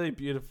 it's a really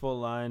beautiful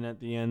line at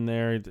the end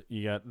there.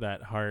 You got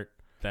that heart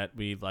that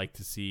we like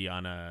to see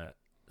on a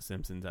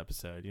Simpsons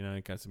episode. You know,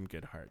 it got some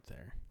good heart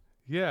there.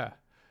 Yeah,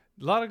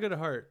 a lot of good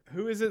heart.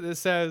 Who is it that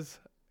says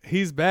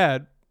he's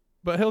bad,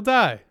 but he'll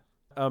die?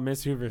 Oh,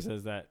 Miss Hoover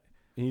says that.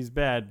 He's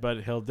bad,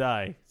 but he'll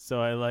die.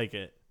 So I like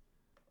it.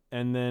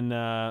 And then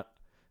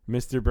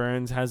Mr.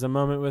 Burns has a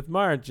moment with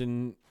Marge,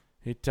 and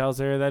he tells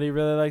her that he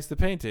really likes the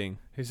painting.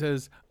 He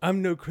says,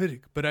 "I'm no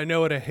critic, but I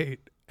know what I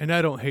hate, and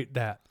I don't hate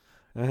that.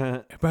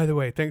 By the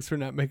way, thanks for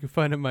not making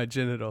fun of my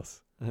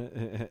genitals."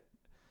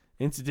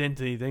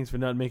 Incidentally, thanks for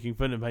not making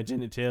fun of my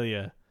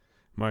genitalia.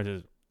 Marge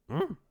says,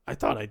 I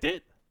thought I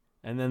did.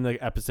 And then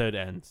the episode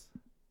ends.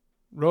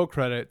 Roll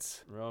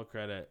credits. Roll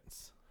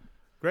credits.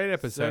 Great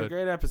episode. So,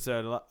 great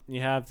episode.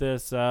 You have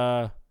this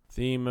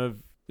theme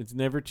of it's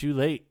never too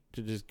late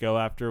to just go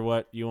after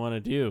what you want to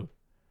do.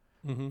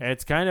 Mm-hmm.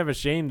 It's kind of a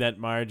shame that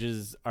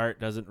Marge's art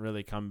doesn't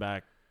really come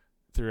back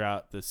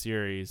throughout the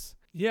series.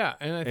 Yeah,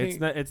 and I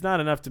think it's not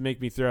enough to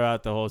make me throw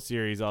out the whole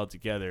series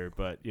altogether,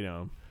 but you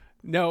know.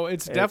 No,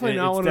 it's definitely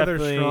not one of their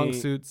strong definitely-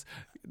 suits.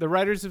 The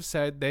writers have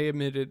said they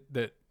admitted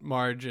that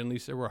Marge and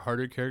Lisa were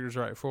harder characters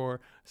to write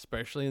for,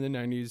 especially in the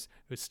 90s.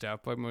 It was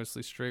staffed by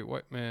mostly straight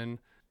white men.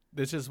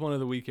 This is one of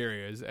the weak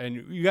areas, and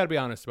you got to be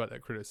honest about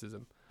that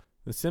criticism.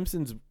 The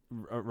Simpsons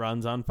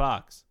runs on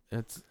Fox.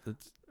 It's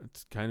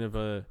kind of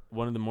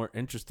one of the more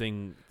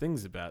interesting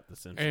things about The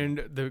Simpsons.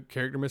 And the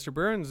character Mr.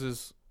 Burns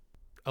is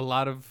a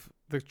lot of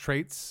the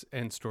traits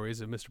and stories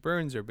of Mr.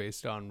 Burns are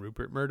based on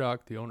Rupert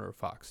Murdoch, the owner of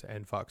Fox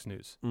and Fox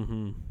News.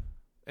 Mm-hmm.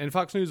 And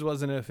Fox News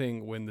wasn't a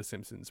thing when The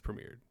Simpsons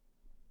premiered.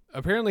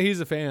 Apparently he's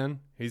a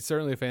fan. He's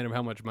certainly a fan of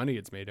how much money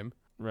it's made him.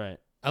 Right.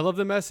 I love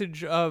the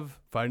message of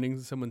finding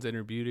someone's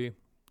inner beauty,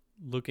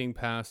 looking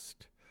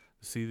past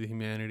to see the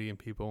humanity in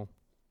people.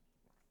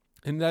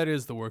 And that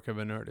is the work of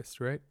an artist,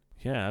 right?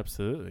 Yeah,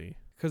 absolutely.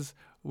 Because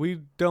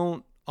we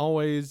don't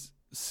always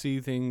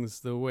see things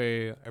the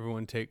way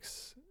everyone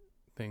takes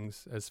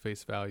things as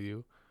face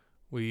value.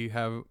 We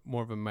have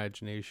more of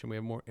imagination. We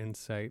have more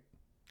insight.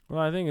 Well,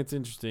 I think it's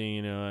interesting,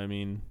 you know, I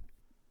mean,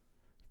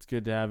 it's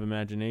good to have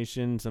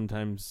imagination.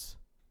 Sometimes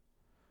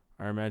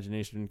our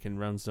imagination can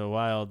run so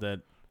wild that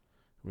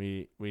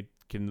we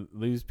can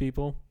lose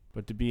people,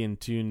 but to be in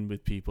tune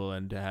with people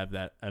and to have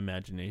that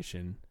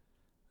imagination,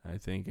 I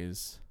think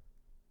is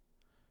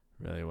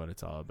really what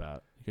it's all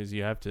about, because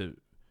you have to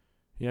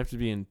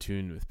be in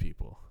tune with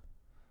people.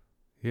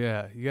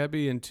 Yeah, you gotta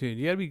be in tune.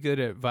 You gotta be good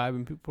at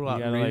vibing people out.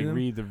 You gotta and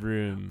read the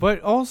room.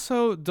 But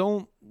also,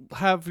 don't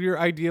have your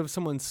idea of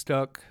someone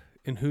stuck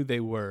in who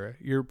they were,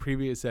 your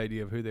previous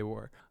idea of who they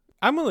were.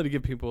 I'm willing to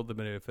give people the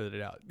benefit of the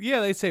doubt. Yeah,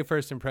 they say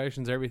first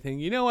impressions are everything.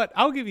 You know what?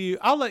 I'll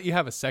let you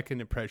have a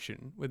second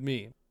impression with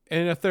me,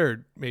 and a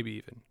third,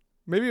 maybe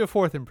a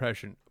fourth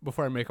impression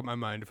before I make up my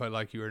mind if I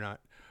like you or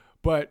not.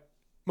 But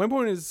my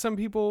point is, some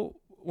people,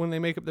 when they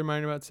make up their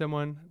mind about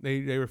someone,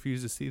 they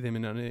refuse to see them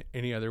in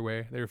any other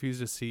way. They refuse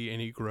to see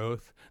any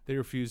growth. They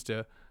refuse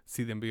to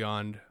see them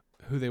beyond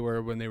who they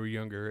were when they were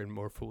younger and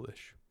more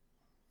foolish.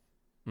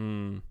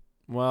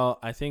 Well,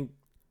 I think,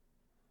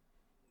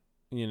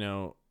 you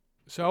know.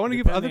 So I want to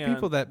give other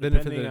people that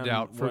benefit of the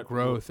doubt for what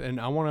growth, and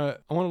I want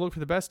to look for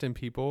the best in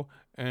people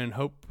and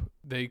hope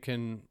they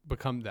can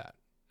become that.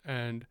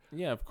 And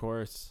yeah, of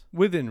course,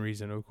 within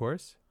reason, of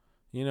course.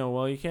 You know,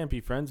 well, you can't be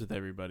friends with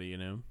everybody, you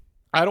know.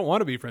 I don't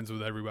want to be friends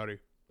with everybody.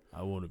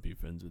 I want to be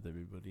friends with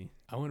everybody.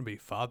 I want to be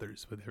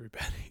fathers with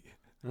everybody.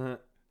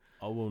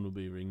 I want to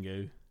be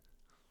Ringo.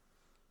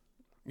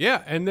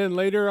 Yeah, and then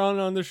later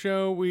on the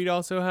show, we'd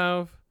also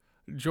have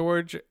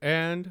George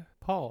and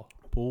Paul.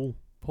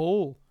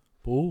 Paul.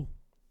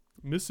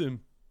 Miss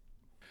him.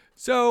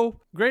 So,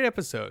 great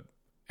episode.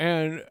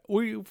 And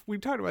we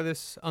talked about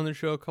this on the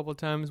show a couple of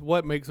times.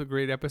 What makes a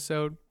great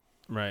episode?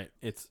 Right.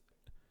 It's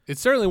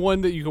certainly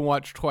one that you can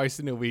watch twice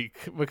in a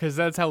week, because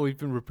that's how we've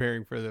been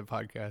preparing for the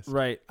podcast.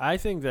 Right. I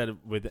think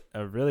that with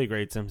a really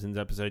great Simpsons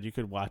episode, you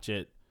could watch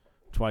it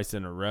twice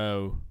in a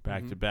row,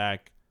 back to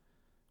back,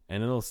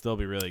 and it'll still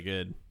be really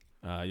good.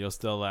 You'll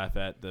still laugh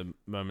at the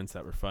moments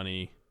that were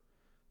funny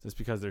just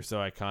because they're so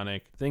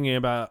iconic. Thinking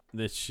about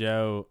this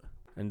show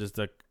and just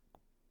the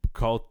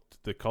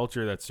the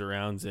culture that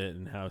surrounds it,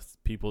 and how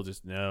people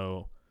just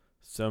know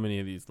so many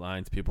of these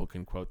lines. People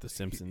can quote The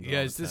Simpsons. Yeah,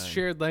 all it's the this time.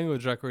 shared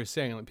language, like we were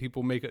saying. Like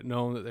people make it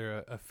known that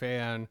they're a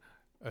fan.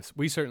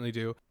 We certainly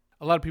do.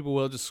 A lot of people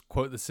will just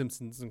quote The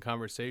Simpsons in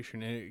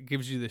conversation, and it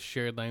gives you this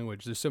shared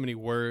language. There's so many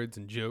words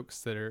and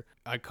jokes that are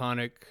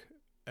iconic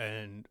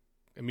and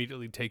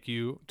immediately take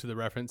you to the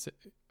reference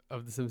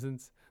of The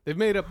Simpsons. They've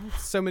made up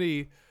so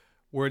many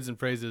words and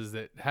phrases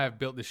that have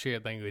built the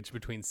shared language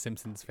between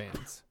Simpsons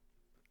fans.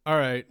 All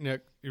right,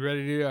 Nick, you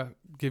ready to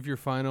give your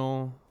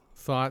final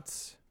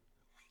thoughts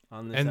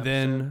on this and episode?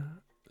 then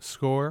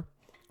score?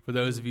 For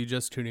those of you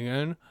just tuning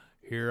in,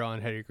 here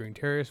on Hetty Green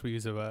Terrace, we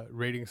use a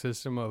rating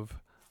system of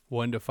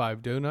 1 to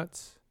 5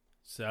 donuts.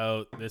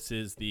 So this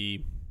is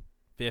the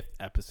 5th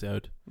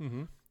episode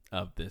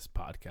of this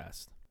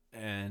podcast,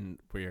 and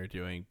we are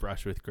doing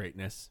Brush with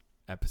Greatness,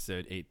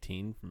 episode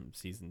 18 from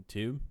season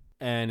 2.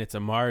 And it's a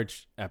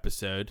Marge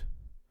episode.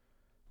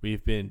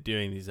 We've been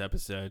doing these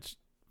episodes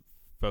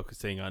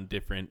focusing on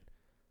different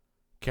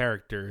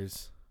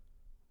characters,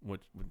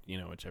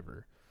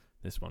 whichever.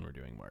 This one we're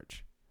doing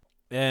Marge.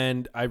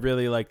 And I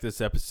really like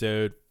this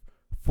episode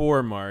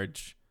for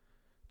Marge.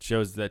 It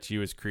shows that she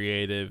was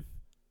creative.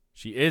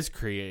 She is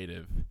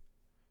creative.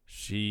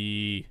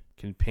 She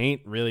can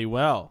paint really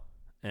well,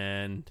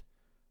 and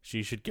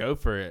she should go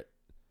for it,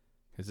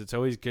 because it's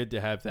always good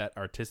to have that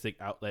artistic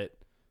outlet.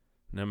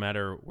 No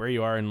matter where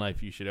you are in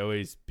life, you should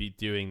always be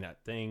doing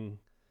that thing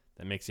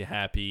that makes you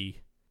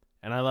happy.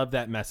 And I love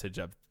that message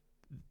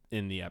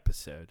in the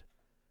episode.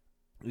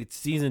 It's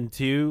season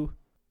 2,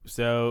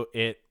 so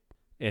it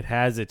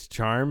has its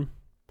charm,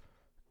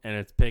 and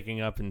it's picking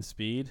up in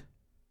speed,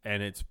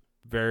 and it's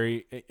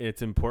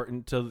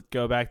important to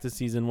go back to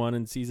season 1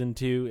 and season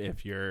 2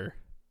 if you're,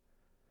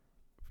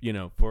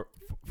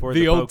 for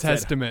the Old folks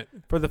Testament.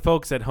 for the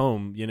folks at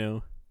home, Yeah.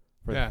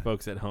 the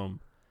folks at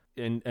home.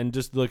 And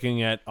just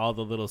looking at all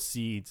the little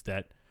seeds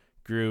that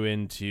grew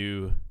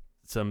into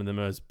some of the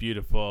most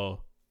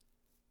beautiful,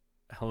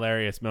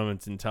 hilarious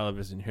moments in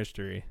television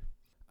history.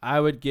 I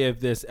would give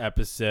this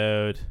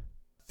episode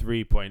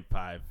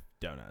 3.5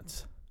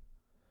 donuts.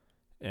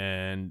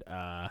 And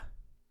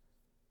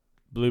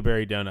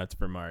blueberry donuts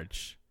for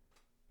Marge.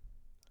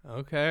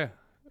 Okay.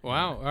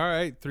 Wow. All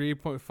right.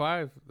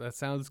 3.5. That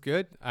sounds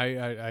good.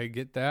 I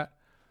get that.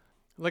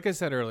 Like I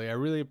said earlier, I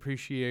really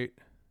appreciate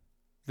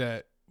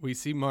that we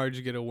see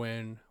Marge get a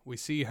win. We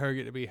see her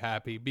get to be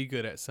happy, be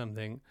good at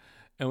something.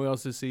 And we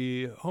also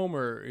see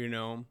Homer,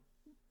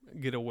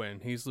 get a win.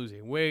 He's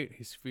losing weight.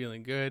 He's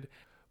feeling good.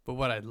 But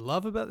what I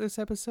love about this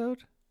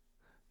episode,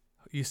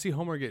 you see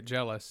Homer get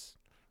jealous.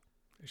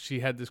 She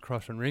had this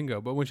crush on Ringo.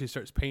 But when she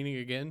starts painting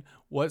again,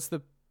 what's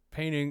the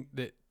painting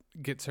that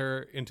gets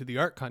her into the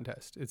art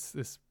contest? It's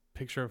this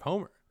picture of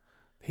Homer.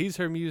 He's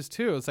her muse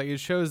too. It's like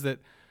it shows that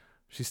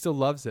she still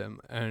loves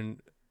him.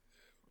 And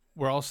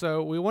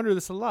we wonder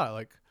this a lot.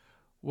 Like,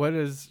 what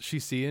does she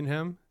see in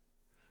him?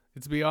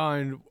 It's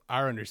beyond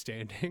our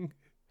understanding,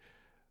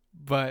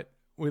 but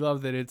we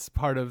love that it's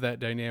part of that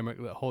dynamic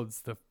that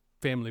holds the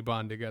family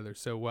bond together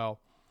so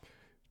well.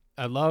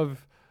 I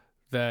love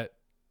that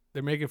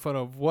they're making fun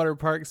of water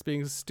parks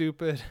being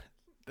stupid.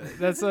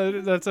 That's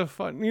a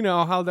fun,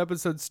 how the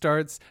episode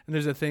starts and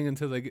there's a thing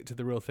until they get to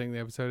the real thing the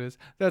episode is.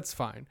 That's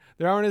fine.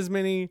 There aren't as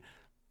many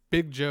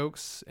big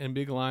jokes and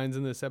big lines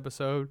in this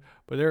episode,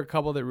 but there are a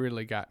couple that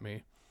really got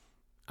me.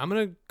 I'm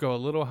going to go a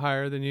little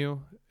higher than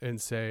you and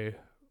say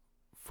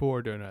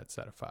 4 donuts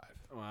out of 5.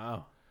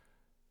 Wow.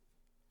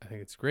 I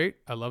think it's great.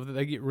 I love that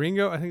they get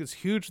Ringo. I think it's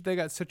huge that they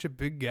got such a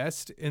big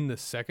guest in the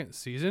 2nd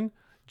season.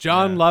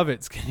 John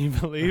Lovitz. Can you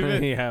believe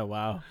it? Yeah,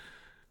 wow.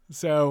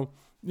 So,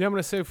 I'm going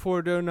to say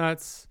 4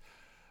 donuts.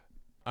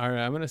 All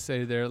right, I'm going to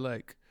say they're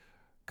like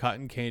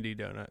cotton candy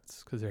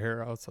donuts because their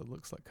hair also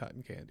looks like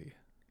cotton candy.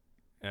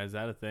 Is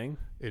that a thing?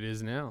 It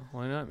is now.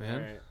 Why not, man?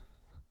 All right.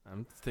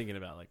 I'm thinking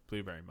about like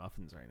blueberry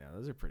muffins right now.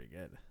 Those are pretty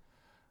good.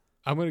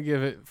 I'm going to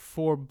give it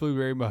 4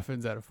 blueberry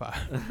muffins out of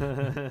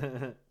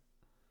 5.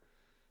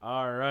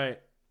 All right.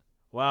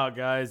 Wow,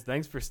 guys.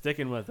 Thanks for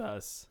sticking with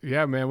us.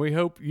 Yeah, man. We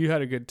hope you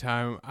had a good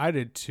time. I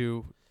did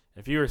too.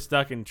 If you were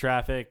stuck in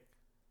traffic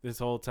this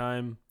whole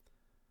time,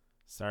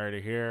 sorry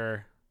to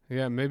hear.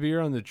 Yeah, maybe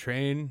you're on the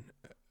train.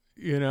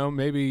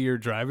 Maybe you're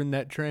driving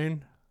that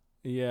train.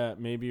 Yeah,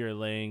 maybe you're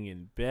laying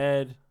in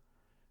bed,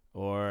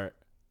 or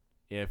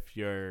if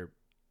you're...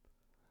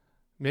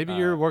 Maybe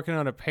you're working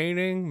on a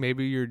painting.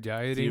 Maybe you're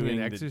dieting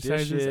and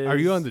exercises. Are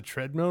you on the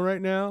treadmill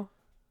right now?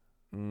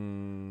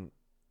 Are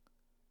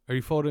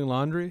you folding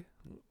laundry?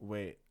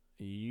 Wait,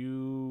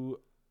 you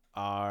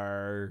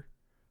are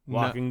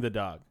walking the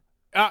dog.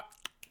 Ah,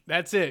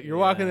 that's it. You're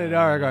walking the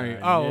dog, aren't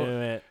you? I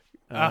knew it.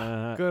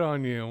 Good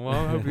on you. Well,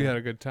 I hope you had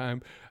a good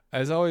time.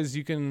 As always,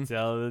 you can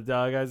tell the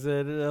dog I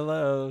said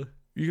hello.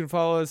 You can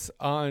follow us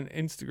on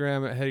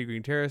Instagram at Hetty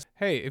Green Terrace.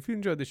 Hey, if you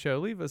enjoyed the show,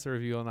 leave us a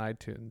review on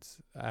iTunes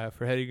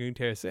for Hetty Green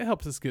Terrace. It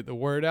helps us get the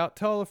word out.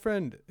 Tell a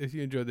friend if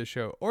you enjoyed the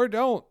show, or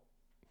don't.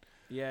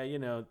 Yeah,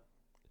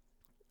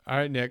 All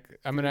right, Nick,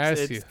 I'm going to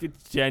ask you.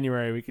 It's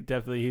January. We could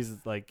definitely use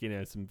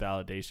some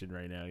validation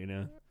right now,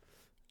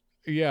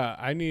 Yeah,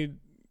 I need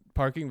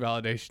parking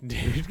validation,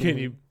 dude. Can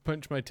you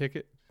punch my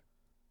ticket?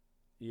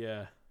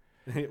 Yeah.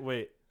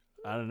 Wait,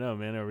 I don't know,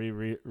 man. Are we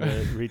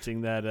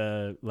reaching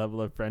that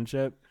level of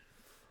friendship?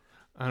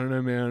 I don't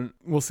know, man.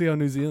 We'll see how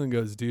New Zealand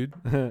goes, dude.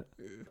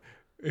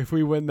 If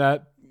we win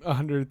that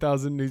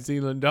 100,000 New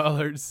Zealand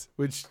dollars,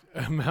 which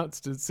amounts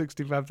to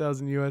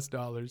 65,000 US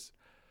dollars.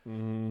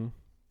 Mm-hmm.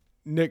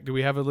 Nick, do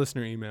we have a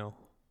listener email?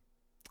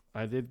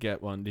 I did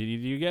get one. Did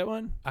you get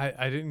one?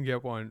 I didn't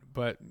get one,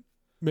 but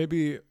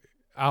maybe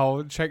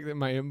I'll check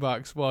my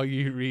inbox while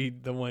you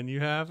read the one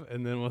you have,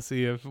 and then we'll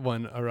see if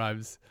one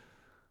arrives.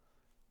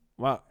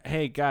 Wow.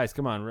 Hey, guys,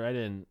 come on, write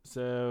in.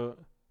 So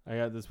I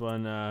got this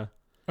one.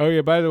 Oh,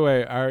 yeah, by the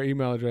way, our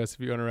email address, if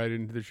you want to write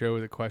into the show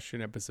with a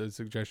question, episode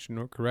suggestion,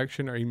 or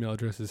correction, our email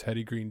address is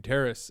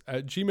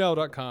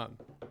headygreenterrace@gmail.com.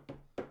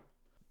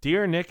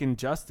 Dear Nick and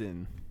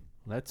Justin,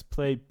 let's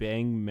play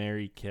Bang,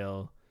 Marry,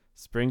 Kill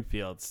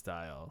Springfield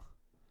style.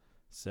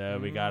 So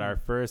we got our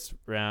first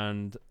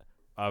round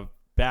of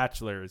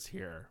bachelors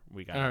here.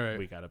 We got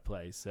to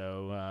play.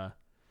 So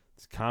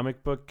it's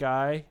Comic Book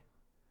Guy,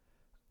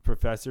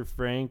 Professor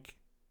Frank,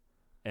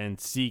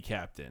 and Sea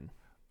Captain.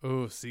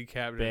 Oh, Sea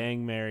Captain.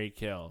 Bang, Marry,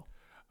 Kill.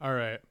 All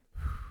right.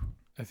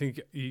 I think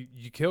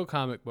you kill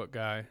Comic Book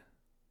Guy.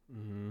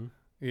 Mm-hmm.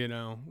 You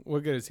know,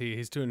 what good is he?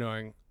 He's too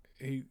annoying.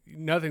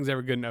 Nothing's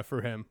ever good enough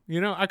for him. You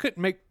know, I couldn't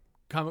make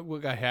Comic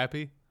Book Guy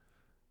happy.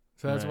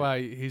 So that's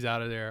why he's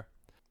out of there.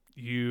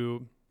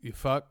 You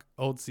fuck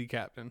old Sea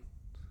Captain.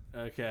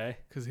 Okay.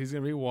 Because he's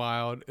going to be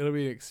wild. It'll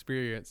be an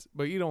experience.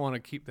 But you don't want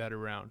to keep that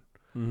around.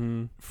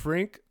 Mm-hmm.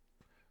 Frank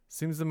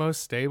seems the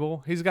most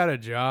stable. He's got a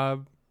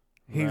job.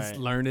 He's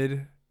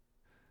learned.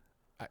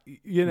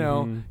 You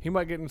know, he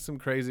might get in some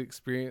crazy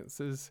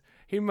experiences.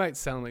 He might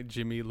sound like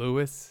Jimmy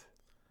Lewis.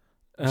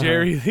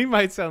 Jerry. He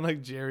might sound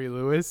like Jerry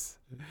Lewis.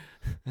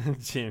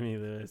 Jimmy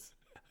Lewis.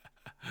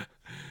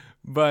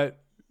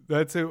 But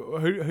that's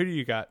who do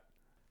you got?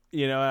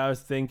 You know, I was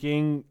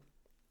thinking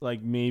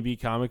like maybe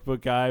Comic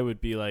Book Guy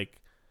would be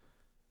like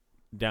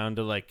down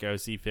to like go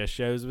see fish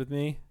shows with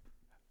me.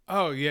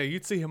 Oh, yeah,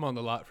 you'd see him on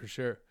the lot for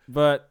sure.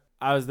 But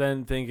I was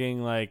then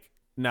thinking like,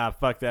 nah,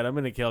 fuck that. I'm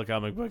going to kill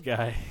Comic Book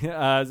Guy. So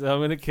I'm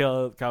going to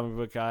kill Comic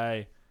Book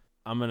Guy.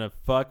 I'm going to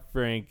fuck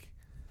Frank.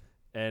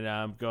 And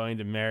I'm going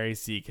to marry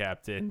Sea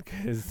Captain.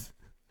 Because,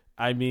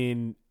 I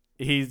mean,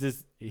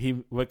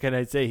 what can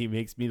I say? He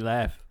makes me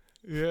laugh.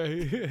 Yeah.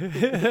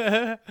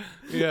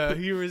 Yeah,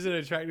 humor's an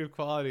attractive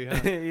quality,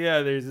 huh?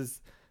 Yeah, there's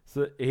this.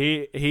 So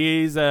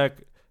he's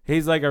like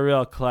a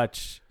real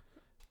clutch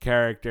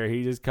character.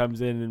 He just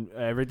comes in and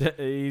every time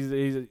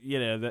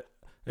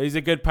he's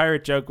a good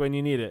pirate joke when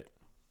you need it.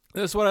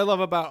 That's what I love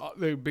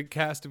about the big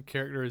cast of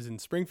characters in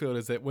Springfield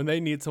is that when they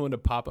need someone to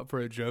pop up for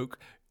a joke,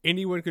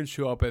 anyone can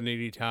show up at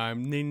any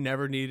time. They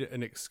never need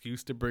an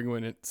excuse to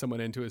bring someone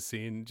into a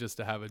scene just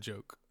to have a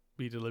joke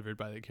be delivered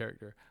by the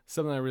character.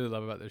 Something I really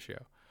love about this show.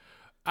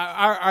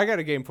 I got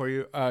a game for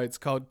you. It's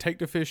called Take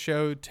to Fish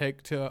Show,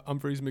 Take to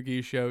Humphreys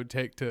McGee Show,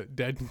 Take to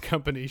Dead and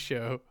Company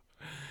Show,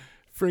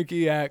 Frankie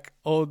Yak,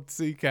 Old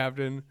Sea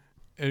Captain,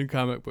 and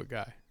Comic Book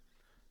Guy.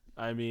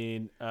 I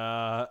mean,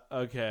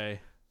 okay.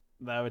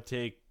 That would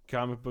take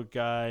Comic Book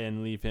Guy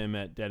and leave him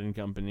at Dead and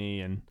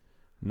Company and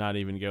not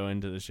even go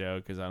into the show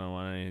because I don't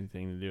want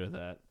anything to do with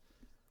that.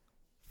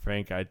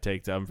 Frank, I'd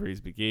take to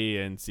Humphreys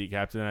McGee, and Sea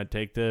Captain, I'd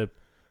take to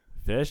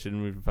fish,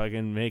 and we'd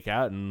fucking make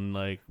out and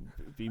like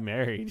be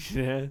married.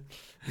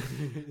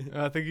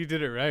 I think you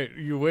did it right.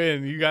 You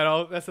win. You got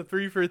all. That's a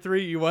 3 for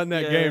 3. You won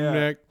that game,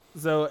 Nick.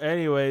 So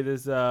anyway,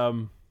 this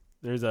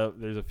there's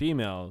a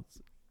female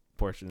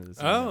portion of this.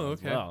 Oh,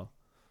 okay. As well.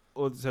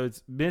 So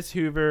it's Miss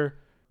Hoover,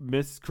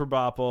 Miss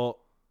Krabappel,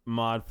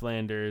 Maud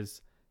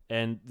Flanders,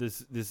 and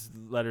this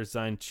letter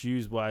signed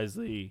Choose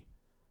Wisely.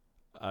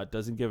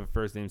 Doesn't give a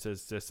first name.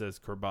 Just says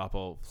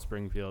Krabappel,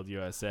 Springfield,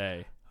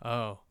 USA.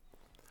 Oh,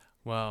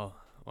 wow.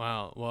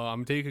 Well,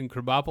 I'm taking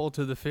Krabappel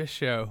to the fish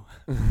show.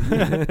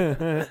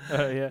 Oh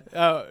yeah.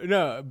 Oh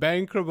no,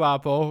 bang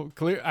Krabappel.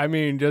 Clear. I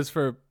mean, just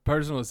for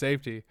personal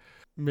safety.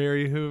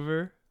 Mary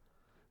Hoover.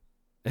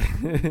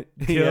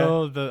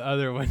 Kill the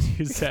other one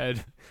you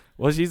said.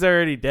 Well, she's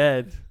already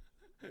dead.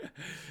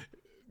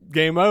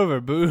 Game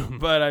over. Boom.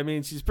 But I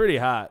mean, she's pretty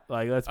hot.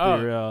 Like, let's be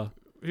real.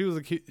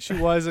 She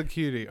was a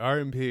cutie.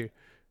 RMP.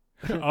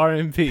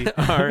 RMP.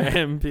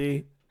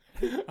 RMP.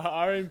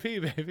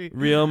 RMP, baby.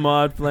 Real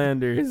Maud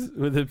Flanders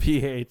with a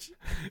PH.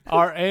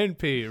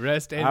 RNP.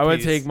 Rest in peace. I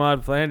would take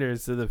Maud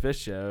Flanders to the fish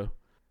show.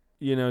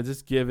 You know,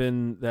 just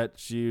given that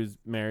she was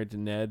married to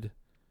Ned.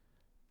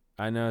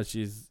 I know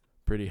she's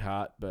pretty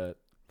hot, but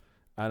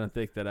I don't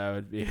think that I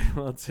would be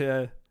able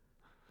to.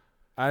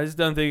 I just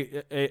don't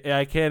think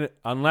I can,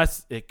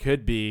 unless it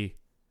could be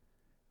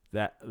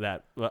that.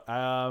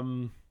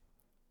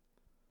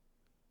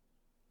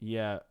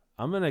 Yeah,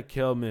 I'm gonna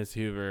kill Miss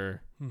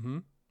Hoover. Mm-hmm.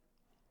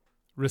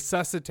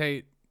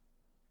 Resuscitate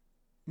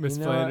Miss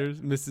Flanders,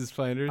 Mrs.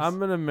 Flanders. I'm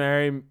gonna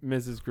marry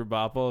Mrs.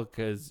 Krabappel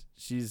because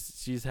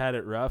she's had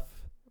it rough.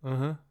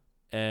 Uh-huh.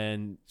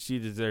 And she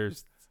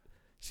deserves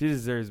She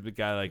deserves a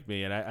guy like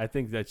me, and I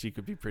think that she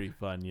could be pretty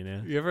fun, you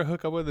know? You ever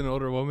hook up with an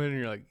older woman and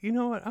you're like, you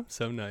know what? I'm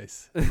so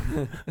nice.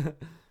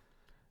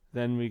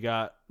 Then we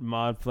got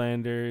Maud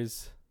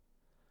Flanders.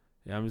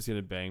 Yeah, I'm just going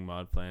to bang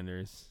Maud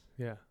Flanders.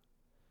 Yeah.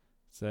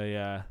 So,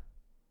 yeah.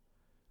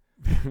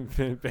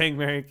 Bang,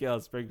 Marry, Kill,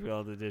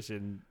 Springfield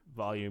Edition,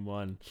 Volume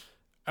 1.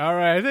 All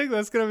right, I think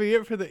that's going to be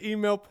it for the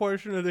email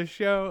portion of the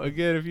show.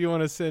 Again, if you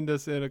want to send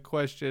us in a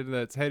question,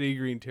 that's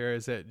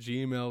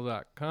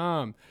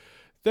HeadyGreenTerrace@gmail.com.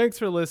 Thanks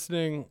for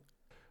listening.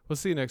 We'll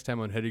see you next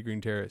time on Hetty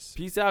Green Terrace.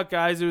 Peace out,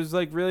 guys. It was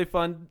like really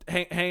fun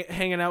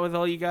hanging out with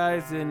all you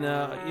guys, and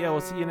yeah,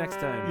 we'll see you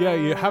next time. Yeah,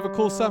 you have a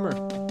cool summer.